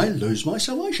do I lose my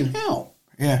salvation? How?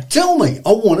 Yeah. Tell me.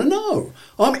 I want to know.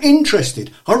 I'm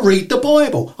interested. I read the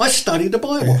Bible. I study the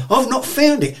Bible. Yeah. I've not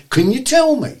found it. Can you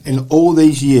tell me? In all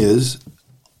these years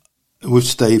with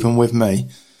Steve and with me,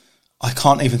 I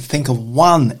can't even think of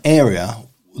one area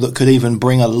that could even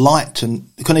bring a light to,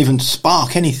 couldn't even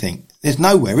spark anything. There's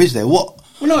nowhere, is there? What?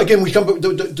 Well, no, again, we come back,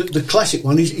 the classic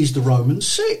one is the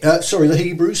the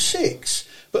Hebrews 6.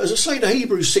 But as I say, the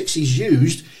Hebrews 6 is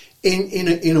used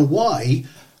in a way.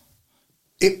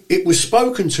 It was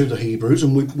spoken to the Hebrews,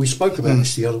 and we spoke about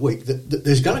this the other week, that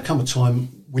there's going to come a time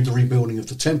with the rebuilding of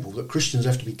the temple that Christians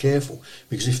have to be careful,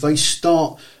 because if they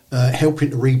start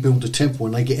helping to rebuild the temple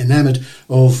and they get enamoured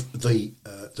of the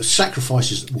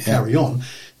sacrifices that will carry on,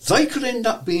 they could end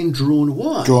up being drawn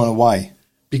away.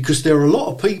 Because there are a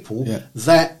lot of people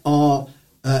that are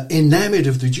enamoured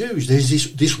of the Jews. There's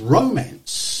this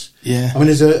romance. Yeah. I mean,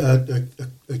 there's a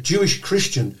Jewish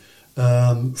Christian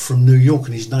from New York,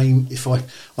 and his name,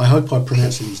 I hope I'm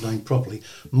pronouncing his name properly,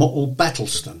 Mottel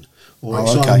Battleston, or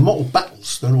it's either Mottel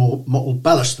Battleston or Mottel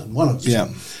Ballaston, one of them. Yeah.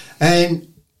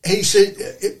 And he said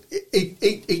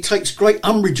he takes great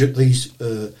umbrage at these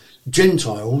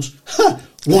Gentiles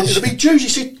wanting to be Jews. He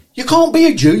said, you can't be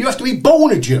a Jew, you have to be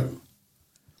born a Jew.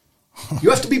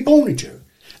 You have to be born a Jew.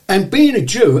 And being a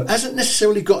Jew hasn't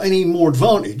necessarily got any more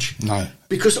advantage. No.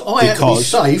 Because I have to be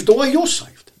saved the way you're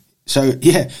saved. So,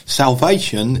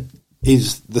 salvation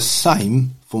is the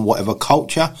same from whatever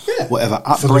culture, whatever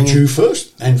upbringing. For the Jew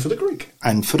first, and for the Greek.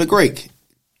 And for the Greek.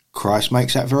 Christ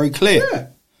makes that very clear. Yeah.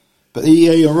 But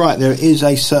you're right, there is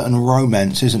a certain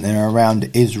romance, isn't there, around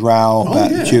Israel,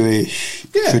 Jewish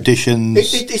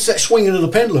traditions. It's that swinging of the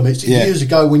pendulum. Years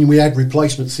ago when we had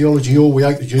replacement theology, we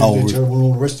hate the Jews, they're terrible and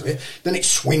all the rest of it, then it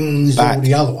swings all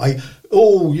the other way.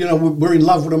 We're in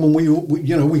love with them, and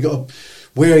we got to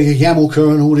wear a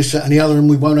yarmulke and all this, that and the other, and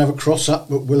we won't have a cross up,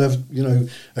 but we'll have,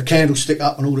 a candlestick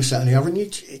up and all this, that and the other, and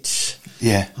it's...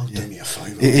 Yeah. Do me a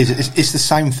favour. It's the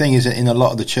same thing, is it, in a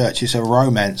lot of the church? It's a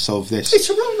romance of this.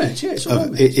 It's a romance, it's a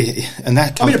romance. And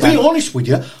that to be honest with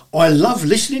you, I love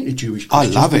listening to Jewish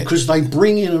Christians. I love it. Because they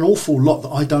bring in an awful lot that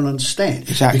I don't understand.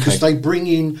 Exactly. Because they bring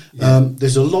in,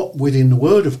 there's a lot within the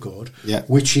Word of God,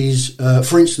 which is,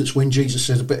 for instance, when Jesus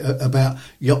says a bit about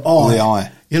your eye. The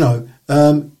eye.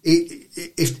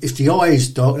 if the eye is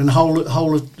dark and the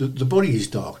whole of the body is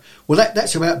dark. Well,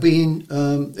 that's about being,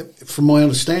 from my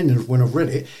understanding of when I've read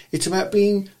it, it's about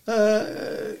being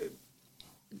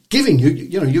giving.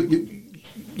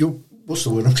 You're what's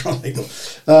the word I'm trying to think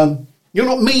of? You're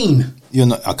not mean. You're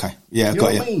not okay. Yeah, I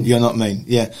got you. Mean. You're not mean.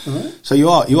 Yeah. Right. So you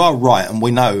are right, and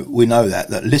we know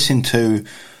that listen to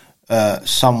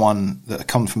someone that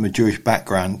comes from a Jewish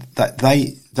background, that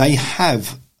they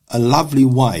have a lovely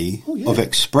way of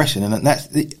expressing, and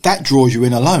that draws you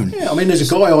in alone. Yeah, I mean, there's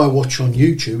a guy I watch on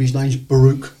YouTube. His name's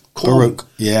Baruch Korman. Baruch,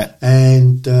 yeah,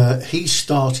 and he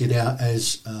started out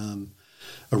as a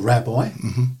rabbi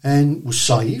and was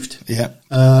saved. Yeah,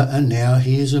 and now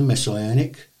he is a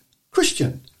Messianic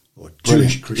Christian or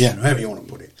Jewish Christian, however you want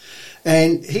to put it.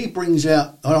 And he brings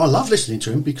out. I love listening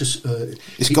to him because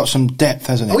it's got some depth,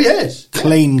 hasn't it? Oh yes,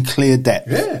 clean, clear depth.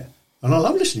 Yeah, and I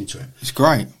love listening to him. It's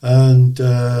great, and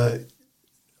I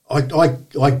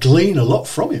glean a lot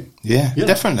from him. Yeah,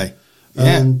 definitely.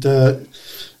 Yeah. And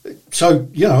so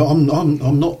I'm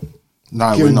not.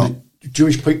 No, we're not. The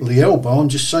Jewish people the elbow. I'm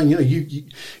just saying,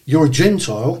 you're a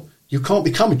Gentile. You can't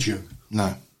become a Jew.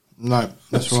 No,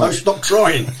 that's so right. Stop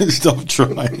trying. Stop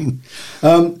trying.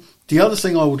 The other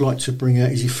thing I would like to bring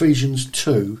out is Ephesians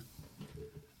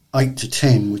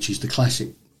 2:8-10, which is the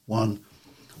classic one.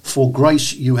 For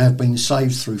grace you have been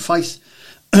saved through faith,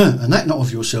 and that not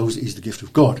of yourselves, it is the gift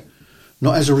of God,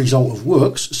 not as a result of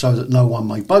works, so that no one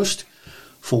may boast.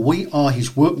 For we are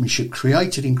his workmanship,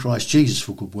 created in Christ Jesus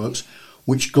for good works,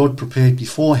 which God prepared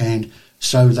beforehand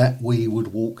so that we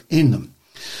would walk in them.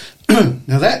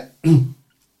 Now that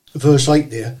verse 8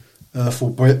 there, for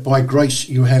by grace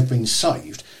you have been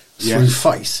saved through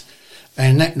faith,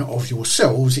 and that not of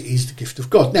yourselves, it is the gift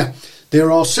of God. Now,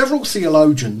 there are several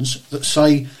theologians that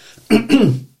say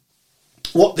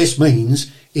what this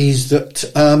means is that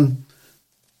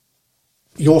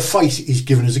your faith is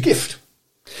given as a gift.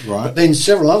 Right. But then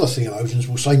several other theologians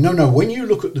will say, no, when you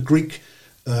look at the Greek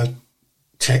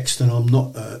text, and I'm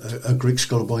not a Greek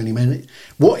scholar by any means,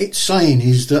 what it's saying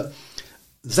is that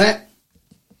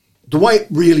the way it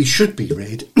really should be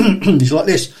read is like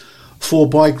this: for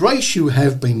by grace you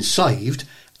have been saved,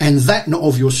 and that not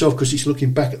of yourself, because it's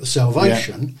looking back at the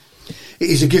salvation, it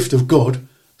is a gift of God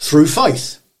through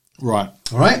faith. Right.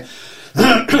 All right?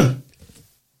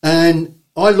 And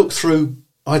I looked through,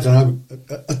 I don't know,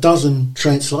 a dozen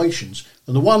translations,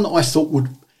 and the one that I thought would,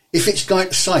 if it's going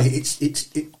to say it,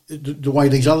 the way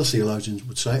these other theologians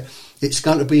would say it, it's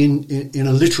going to be in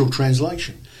a literal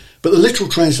translation. But the literal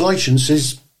translation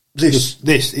says this.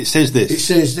 It says this. It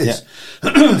says this.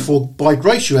 Yeah. For by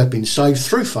grace you have been saved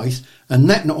through faith, and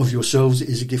that not of yourselves, it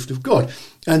is a gift of God.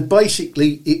 And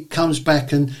basically it comes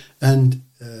back and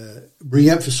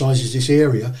re-emphasises this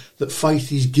area that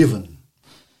faith is given.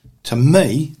 To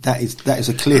me, that is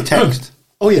a clear text.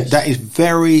 Oh yes. That is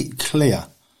very clear.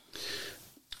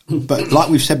 But like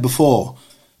we've said before,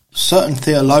 certain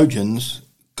theologians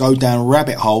go down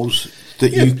rabbit holes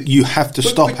that you have to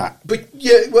stop at. But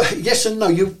yes and no.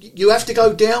 You have to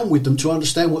go down with them to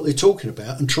understand what they're talking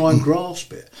about and try and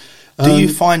grasp it. Do you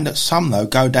find that some, though,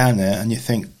 go down there and you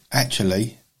think,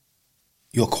 actually,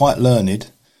 you're quite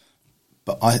learned,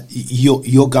 but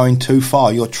you're going too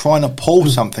far. You're trying to pull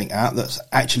something out that's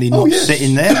actually not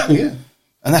sitting there. Yeah.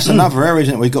 And that's another area,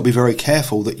 isn't it? We've got to be very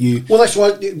careful that you... Well, that's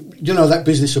why, that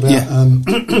business about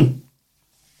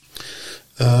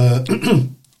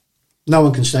no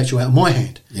one can snatch you out of my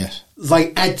hand. Yes.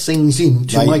 They add things in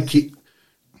to make it,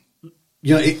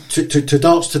 to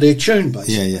dance to their tune,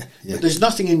 basically. Yeah. But there's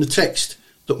nothing in the text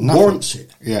that warrants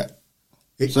it. Yeah.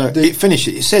 It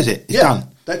finishes, it says it, it's done.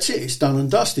 That's it, it's done and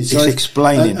dusted. It's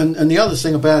explaining. And the other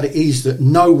thing about it is that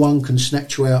no one can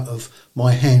snatch you out of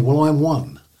my hand. Well, I'm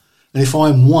one. And if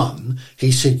I'm one,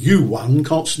 he said, you one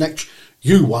can't snatch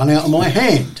you one out of my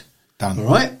hand. Done. All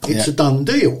right? It's a done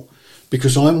deal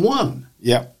because I'm one.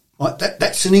 Yeah.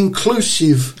 That's an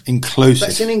inclusive.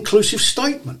 That's an inclusive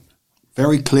statement.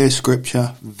 Very clear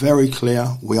scripture, very clear.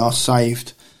 We are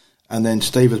saved. And then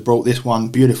Steve has brought this one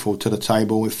beautiful to the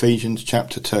table, Ephesians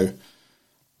chapter 2.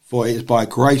 For it is by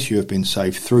grace you have been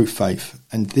saved through faith,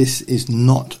 and this is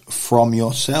not from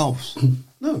yourselves.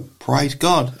 No. Praise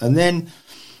God. And then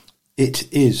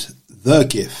it is the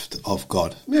gift of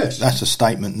God. Yes. That's a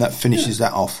statement that finishes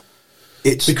that off.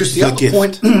 It's because the other gift.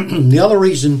 Point, the other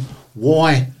reason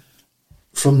why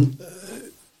from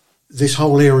this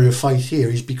whole area of faith here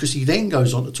is because he then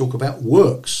goes on to talk about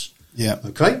works. Yeah.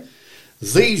 Okay?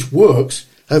 These works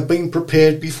have been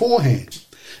prepared beforehand.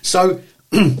 So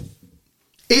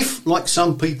if, like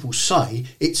some people say,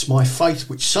 it's my faith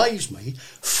which saves me,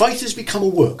 faith has become a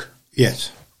work.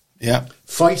 Yes. Yeah.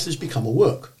 Faith has become a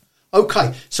work.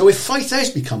 Okay, so if faith has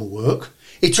become a work,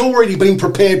 it's already been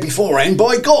prepared beforehand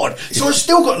by God. So I've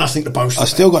still got nothing to boast about. I've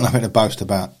still got nothing to boast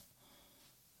about.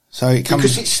 So it comes...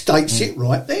 Because it states it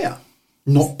right there.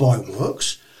 Not by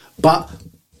works, but...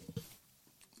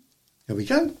 There we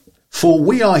go. For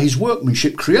we are his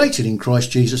workmanship, created in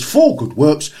Christ Jesus for good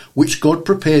works, which God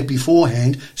prepared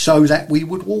beforehand so that we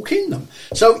would walk in them.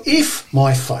 So if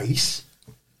my faith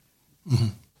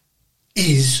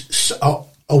is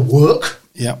a work,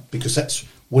 because that's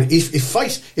what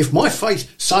if my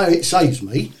faith saves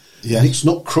me, and it's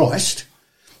not Christ,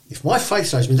 if my faith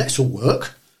saves me, that's a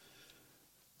work.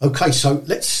 Okay, so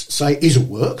let's say it is a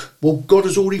work. Well, God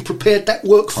has already prepared that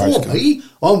work for me.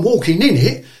 I'm walking in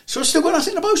it, so I've still got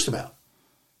nothing to boast about.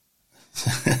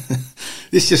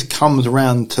 This just comes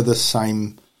around to the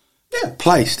same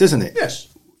place, doesn't it? Yes.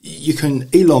 You can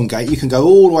elongate, you can go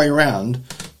all the way around,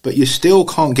 but you still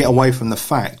can't get away from the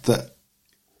fact that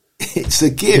it's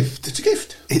a gift. It's a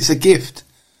gift. It's a gift.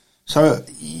 So,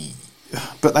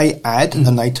 but they add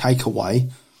and they take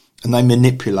away, and they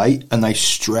manipulate and they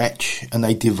stretch and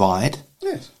they divide.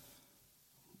 Yes.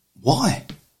 Why?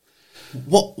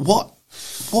 What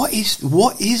is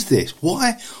this?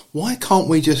 Why can't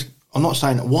we just? I'm not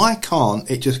saying that. Why can't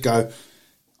it just go?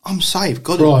 I'm saved.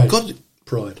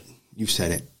 Pride. You've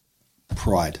said it.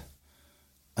 Pride.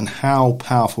 And how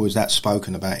powerful is that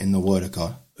spoken about in the Word of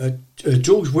God?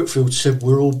 George Whitfield said,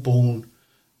 "We're all born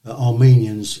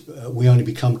Armenians. We only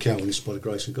become Calvinists by the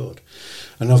grace of God."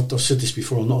 And I've said this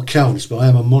before. I'm not a Calvinist, but I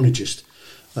am a monergist,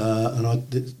 and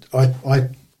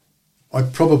I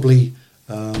probably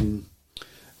am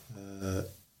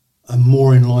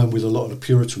more in line with a lot of the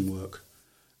Puritan work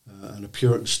and the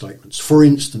Puritan statements. For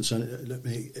instance,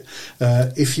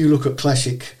 if you look at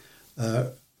classic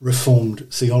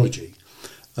Reformed theology,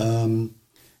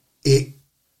 it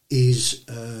is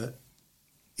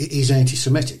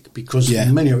anti-Semitic because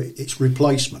many of it's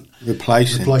replacement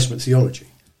theology,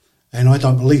 and I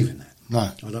don't believe in that. No,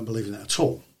 I don't believe in that at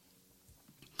all.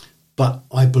 But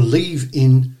I believe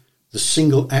in the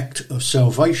single act of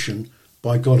salvation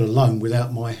by God alone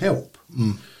without my help.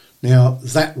 Now,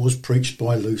 that was preached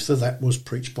by Luther, that was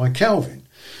preached by Calvin.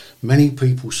 Many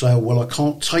people say, well, I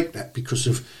can't take that because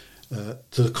of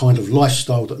the kind of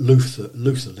lifestyle that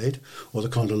Luther led, or the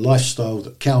kind of lifestyle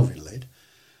that Calvin led,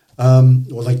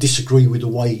 or they disagree with the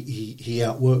way he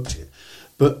outworked it.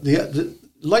 But the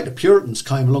later Puritans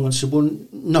came along and said, well,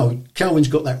 no, Calvin's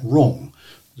got that wrong.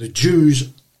 The Jews,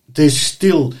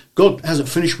 God hasn't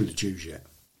finished with the Jews yet.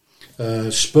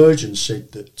 Spurgeon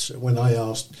said that when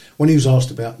he was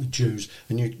asked about the Jews,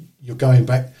 and you're going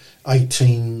back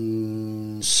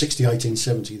 1860,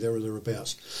 1870, there or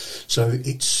thereabouts. So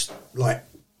it's like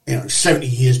 70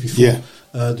 years before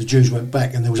the Jews went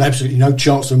back, and there was absolutely no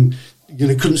chance of them.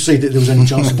 Couldn't see that there was any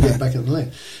chance of them getting back into the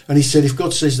land. And he said, if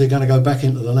God says they're going to go back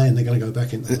into the land, they're going to go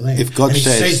back into the land. If God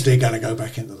says they're going to go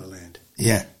back into the land,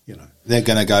 they're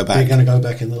going to go back. They're going to go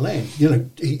back in the land.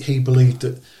 He believed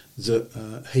that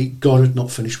God had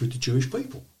not finished with the Jewish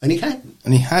people, and he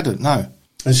hadn't. No.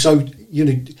 And so,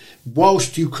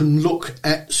 whilst you can look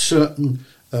at certain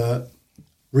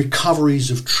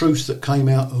recoveries of truth that came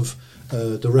out of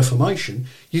the Reformation,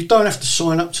 you don't have to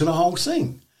sign up to the whole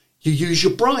thing. You use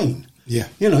your brain. Yeah.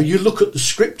 You look at the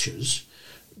scriptures,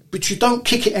 but you don't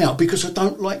kick it out because I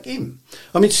don't like him.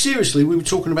 I mean, seriously, we were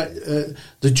talking about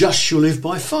the just shall live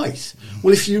by faith.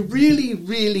 Well, if you really,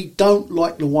 really don't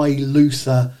like the way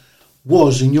Luther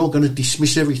was, and you're going to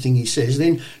dismiss everything he says,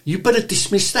 then you better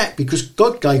dismiss that, because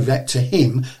God gave that to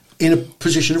him in a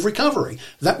position of recovery.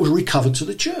 That was recovered to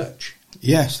the church.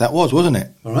 Yes, that was, wasn't it?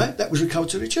 All right, that was recovered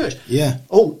to the church. Yeah.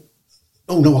 Oh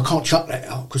no, I can't chuck that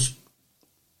out, because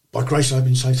by grace I've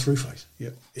been saved through faith. Yeah,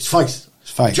 it's faith.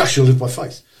 It's faith. Just shall live by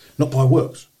faith, not by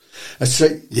works. And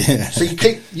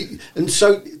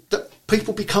so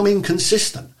people become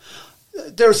inconsistent.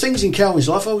 There are things in Calvin's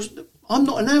life I'm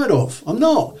not enamoured of. I'm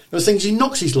not. There are things in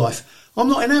Knox's life I'm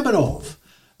not enamoured of.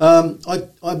 I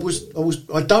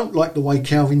don't like the way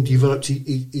Calvin developed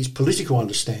his political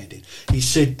understanding. He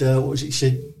said, He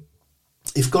said,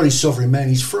 if God is sovereign, man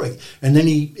is free. And then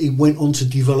he went on to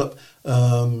develop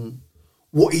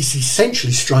what is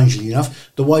essentially, strangely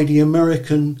enough, the way the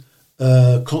American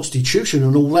Constitution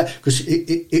and all that, because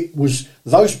it was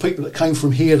those people that came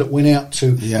from here that went out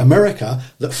to America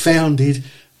that founded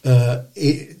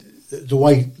the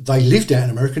way they lived out in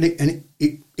America, and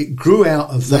it grew out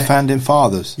of the founding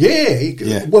fathers.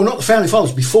 Well, not the founding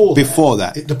fathers, before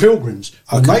that. The Pilgrims,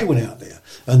 when they went out there,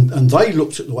 and they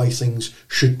looked at the way things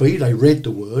should be, they read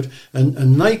the word,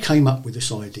 and they came up with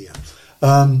this idea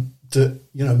that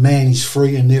man is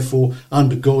free, and therefore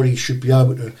under God he should be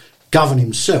able to govern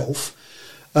himself.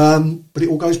 but it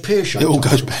all goes pear-shaped. It all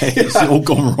goes pear. It's all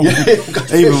gone wrong. Yeah, it all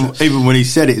goes pear-shaped. Even when he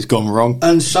said it's gone wrong.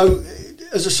 And so,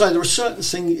 as I say, there are certain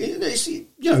things.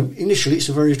 Initially it's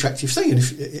a very attractive thing, and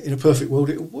if in a perfect world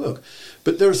it will work.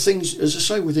 But there are things, as I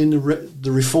say, within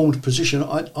the Reformed position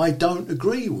I don't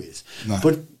agree with. No.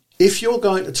 But if you're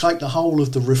going to take the whole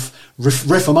of the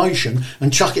Reformation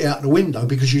and chuck it out the window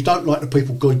because you don't like the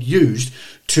people God used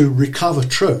to recover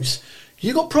truth,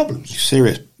 you got problems.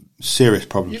 Serious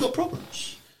problems. You got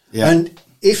problems. Yeah. And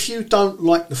if you don't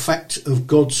like the fact of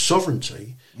God's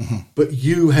sovereignty, but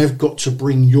you have got to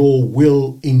bring your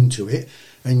will into it,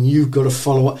 and you've got to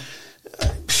follow up.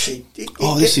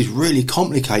 This is really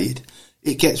complicated.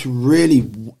 It gets really.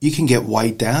 You can get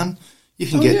weighed down. You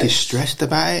can get distressed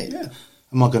about it. Yeah.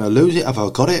 Am I going to lose it? Have I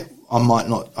got it? I might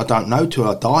not. I don't know till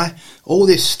I die. All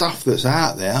this stuff that's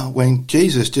out there when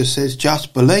Jesus just says,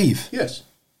 "Just believe." Yes.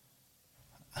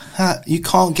 You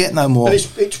can't get no more. And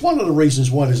it's one of the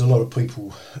reasons why there's a lot of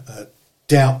people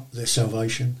doubt their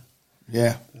salvation.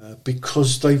 Yeah.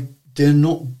 Because they've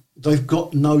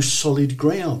got no solid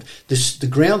ground. The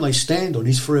ground they stand on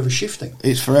is forever shifting.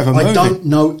 It's forever moving. I don't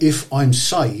know if I'm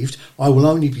saved. I will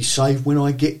only be saved when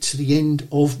I get to the end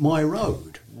of my road.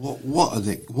 What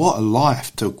a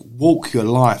life to walk your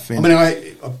life in. I mean,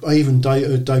 I even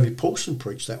heard David Paulson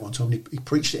preach that one time. He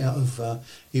preached it out of.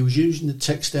 He was using the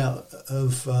text out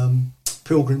of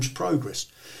Pilgrim's Progress.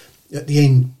 At the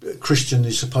end, a Christian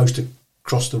is supposed to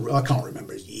cross the. I can't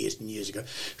remember, years and years ago.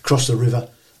 Cross the river,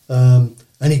 and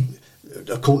he,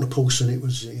 according to Paulson, it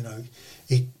was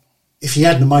if he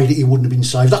hadn't made it, he wouldn't have been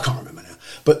saved. I can't remember now,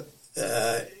 but.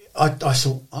 I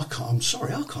thought, I'm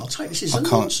sorry, I can't take this. This is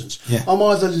nonsense. Yeah. I'm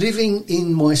either living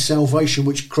in my salvation,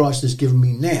 which Christ has given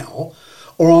me now,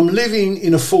 or I'm living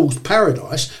in a fool's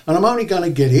paradise, and I'm only going to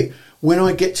get it when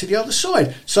I get to the other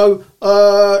side. So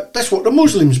that's what the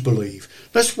Muslims believe.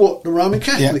 That's what the Roman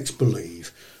Catholics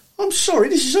believe. I'm sorry,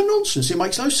 this is a nonsense. It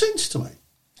makes no sense to me.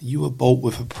 You were bought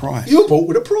with a price. You were bought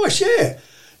with a price, yeah.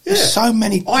 There's so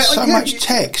much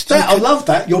text. I love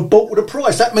that. You're bought with a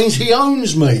price. That means he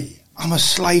owns me. I'm a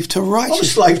slave to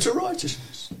righteousness. I'm a slave to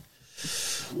righteousness.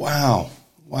 Wow.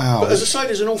 But as I say,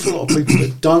 there's an awful lot of people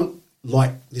that don't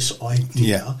like this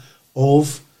idea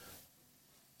of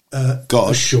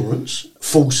God, assurance,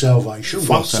 full salvation,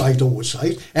 once saved, always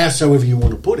saved, howsoever you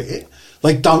want to put it.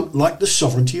 They don't like the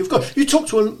sovereignty of God. You talk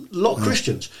to a lot of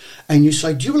Christians and you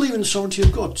say, do you believe in the sovereignty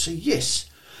of God? Say, yes.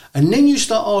 And then you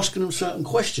start asking them certain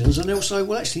questions and they'll say,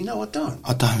 well, actually, no, I don't.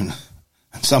 I don't.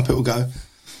 And some people go,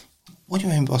 what do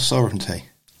you mean by sovereignty?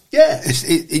 Yeah.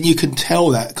 You can tell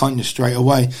that kind of straight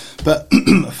away. But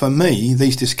for me,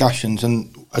 these discussions,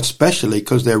 and especially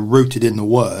because they're rooted in the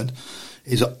Word,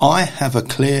 is I have a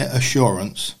clear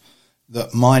assurance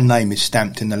that my name is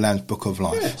stamped in the Lamb's Book of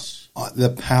Life. Yes. The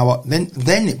power.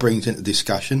 Then it brings into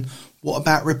discussion, what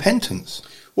about repentance?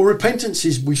 Well, repentance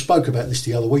is, we spoke about this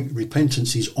the other week,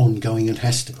 repentance is ongoing and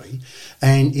has to be.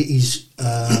 And it is,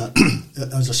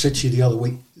 as I said to you the other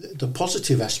week, the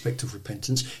positive aspect of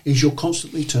repentance is you're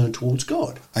constantly turned towards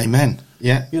God. Amen.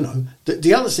 Yeah. You know,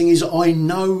 the other thing is I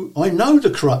know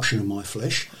the corruption of my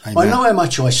flesh. Amen. I know how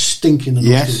much I stink in the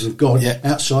nostrils of God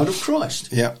outside of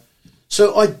Christ. Yeah.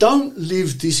 So I don't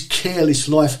live this careless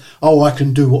life, I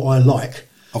can do what I like.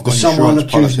 I've got someone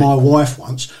accused my wife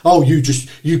once. Oh, it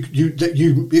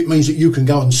means that you can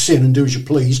go and sin and do as you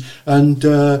please, and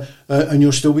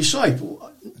you'll still be saved.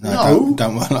 No,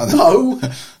 don't work like that. No,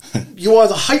 you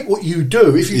either hate what you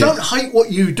do. If you don't hate what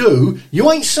you do,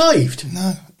 you ain't saved.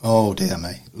 No. Oh dear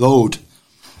me, Lord.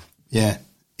 Yeah.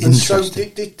 And so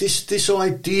this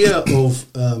idea of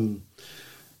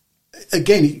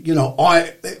again, you know,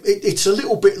 it's a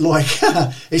little bit like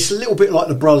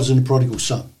the brothers and the prodigal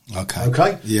son.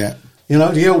 Okay. Yeah. You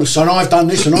know, the elder son, I've done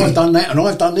this and I've done that and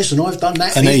I've done this and I've done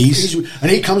that.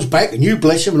 And he comes back and you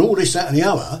bless him and all this, that and the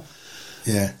other.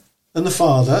 Yeah. And the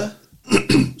father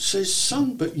says,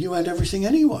 son, but you had everything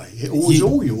anyway. It was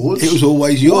all yours. It was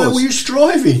always yours. Why were you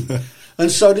striving? And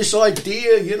so this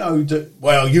idea, you know, that,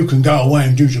 well, you can go away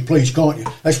and do as you please, can't you?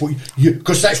 That's what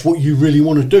because that's what you really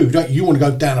want to do, don't you? You want to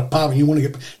go down a pub and you want to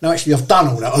get... No, actually, I've done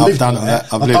all that. I've done all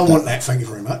that. I don't want that, thank you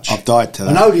very much. I've died to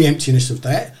that. I know the emptiness of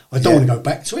that. I don't want to go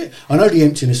back to it. I know the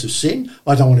emptiness of sin.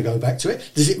 I don't want to go back to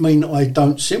it. Does it mean that I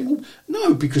don't sin? Well,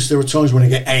 no, because there are times when I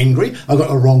get angry. I've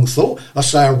got a wrong thought. I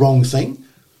say a wrong thing.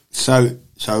 So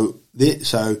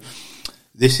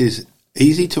this is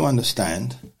easy to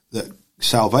understand, that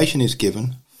salvation is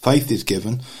given, faith is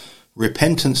given,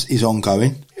 repentance is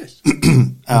ongoing, yes.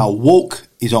 Our walk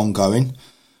is ongoing.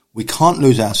 We can't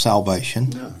lose our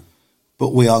salvation, no.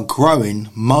 But we are growing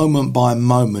moment by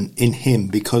moment in Him,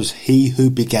 because He who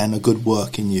began a good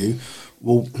work in you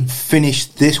will finish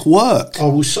this work. I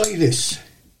will say this.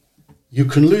 You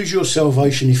can lose your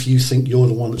salvation if you think you're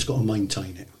the one that's got to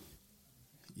maintain it.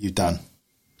 You're done.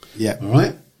 Yeah. All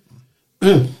right?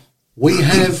 We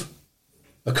have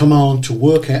a command to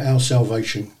work out our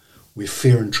salvation with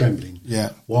fear and trembling.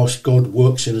 Yeah. Whilst God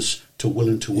works in us to will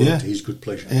and to work Yeah. to his good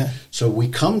pleasure. Yeah. So we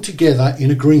come together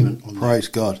in agreement on that. Praise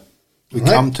God. We All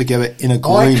right? come together in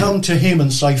agreement. I come to him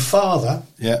and say, Father,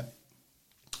 Yeah.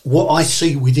 what I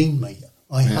see within me,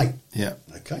 I hate. Yeah.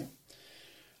 Okay?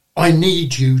 I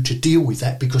need you to deal with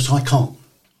that because I can't.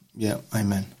 Yeah.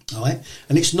 Amen. All right?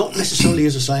 And it's not necessarily,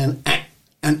 as I say,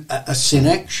 a sin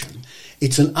action.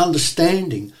 It's an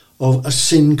understanding of a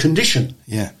sin condition.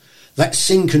 Yeah. That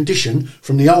sin condition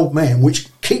from the old man, which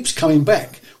keeps coming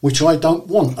back, which I don't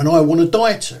want, and I want to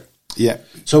die to. Yeah.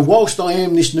 So whilst I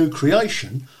am this new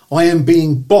creation, I am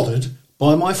being bothered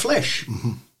by my flesh,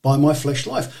 by my flesh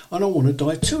life, and I want to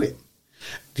die to it.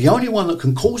 The only one that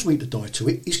can cause me to die to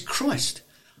it is Christ.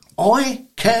 I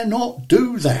cannot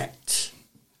do that.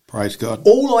 Praise God.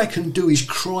 All I can do is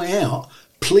cry out,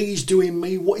 please do in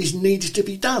me what is needed to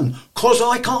be done, because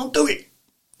I can't do it.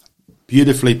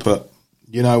 Beautifully put.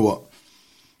 You know what?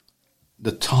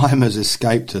 The time has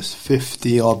escaped us,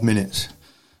 50 odd minutes,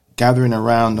 gathering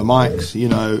around the mics, you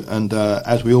know, and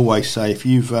as we always say, if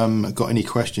you've got any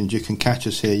questions, you can catch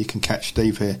us here, you can catch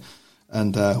Steve here,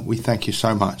 and we thank you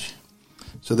so much.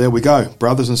 So there we go,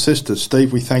 brothers and sisters.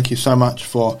 Steve, we thank you so much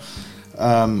for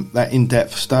that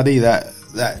in-depth study, that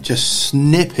just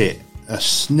snippet. A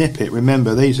snippet.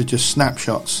 Remember, these are just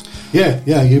snapshots.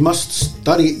 Yeah, you must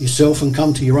study it yourself and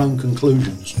come to your own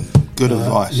conclusions. Good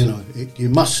advice. You know,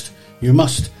 you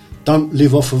must don't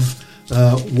live off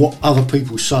of what other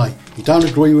people say. You don't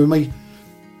agree with me,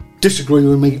 disagree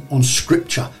with me on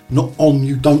scripture, not on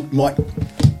you don't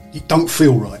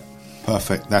feel right.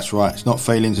 Perfect. That's right. It's not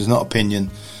feelings. It's not opinion.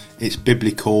 It's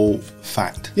biblical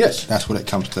fact. Yes. That's what it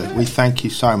comes to. We thank you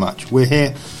so much. We're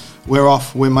here. We're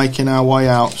off. We're making our way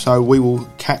out. So we will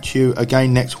catch you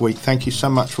again next week. Thank you so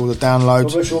much for all the downloads.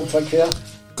 God bless you all. Take care.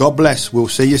 God bless. We'll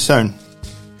see you soon.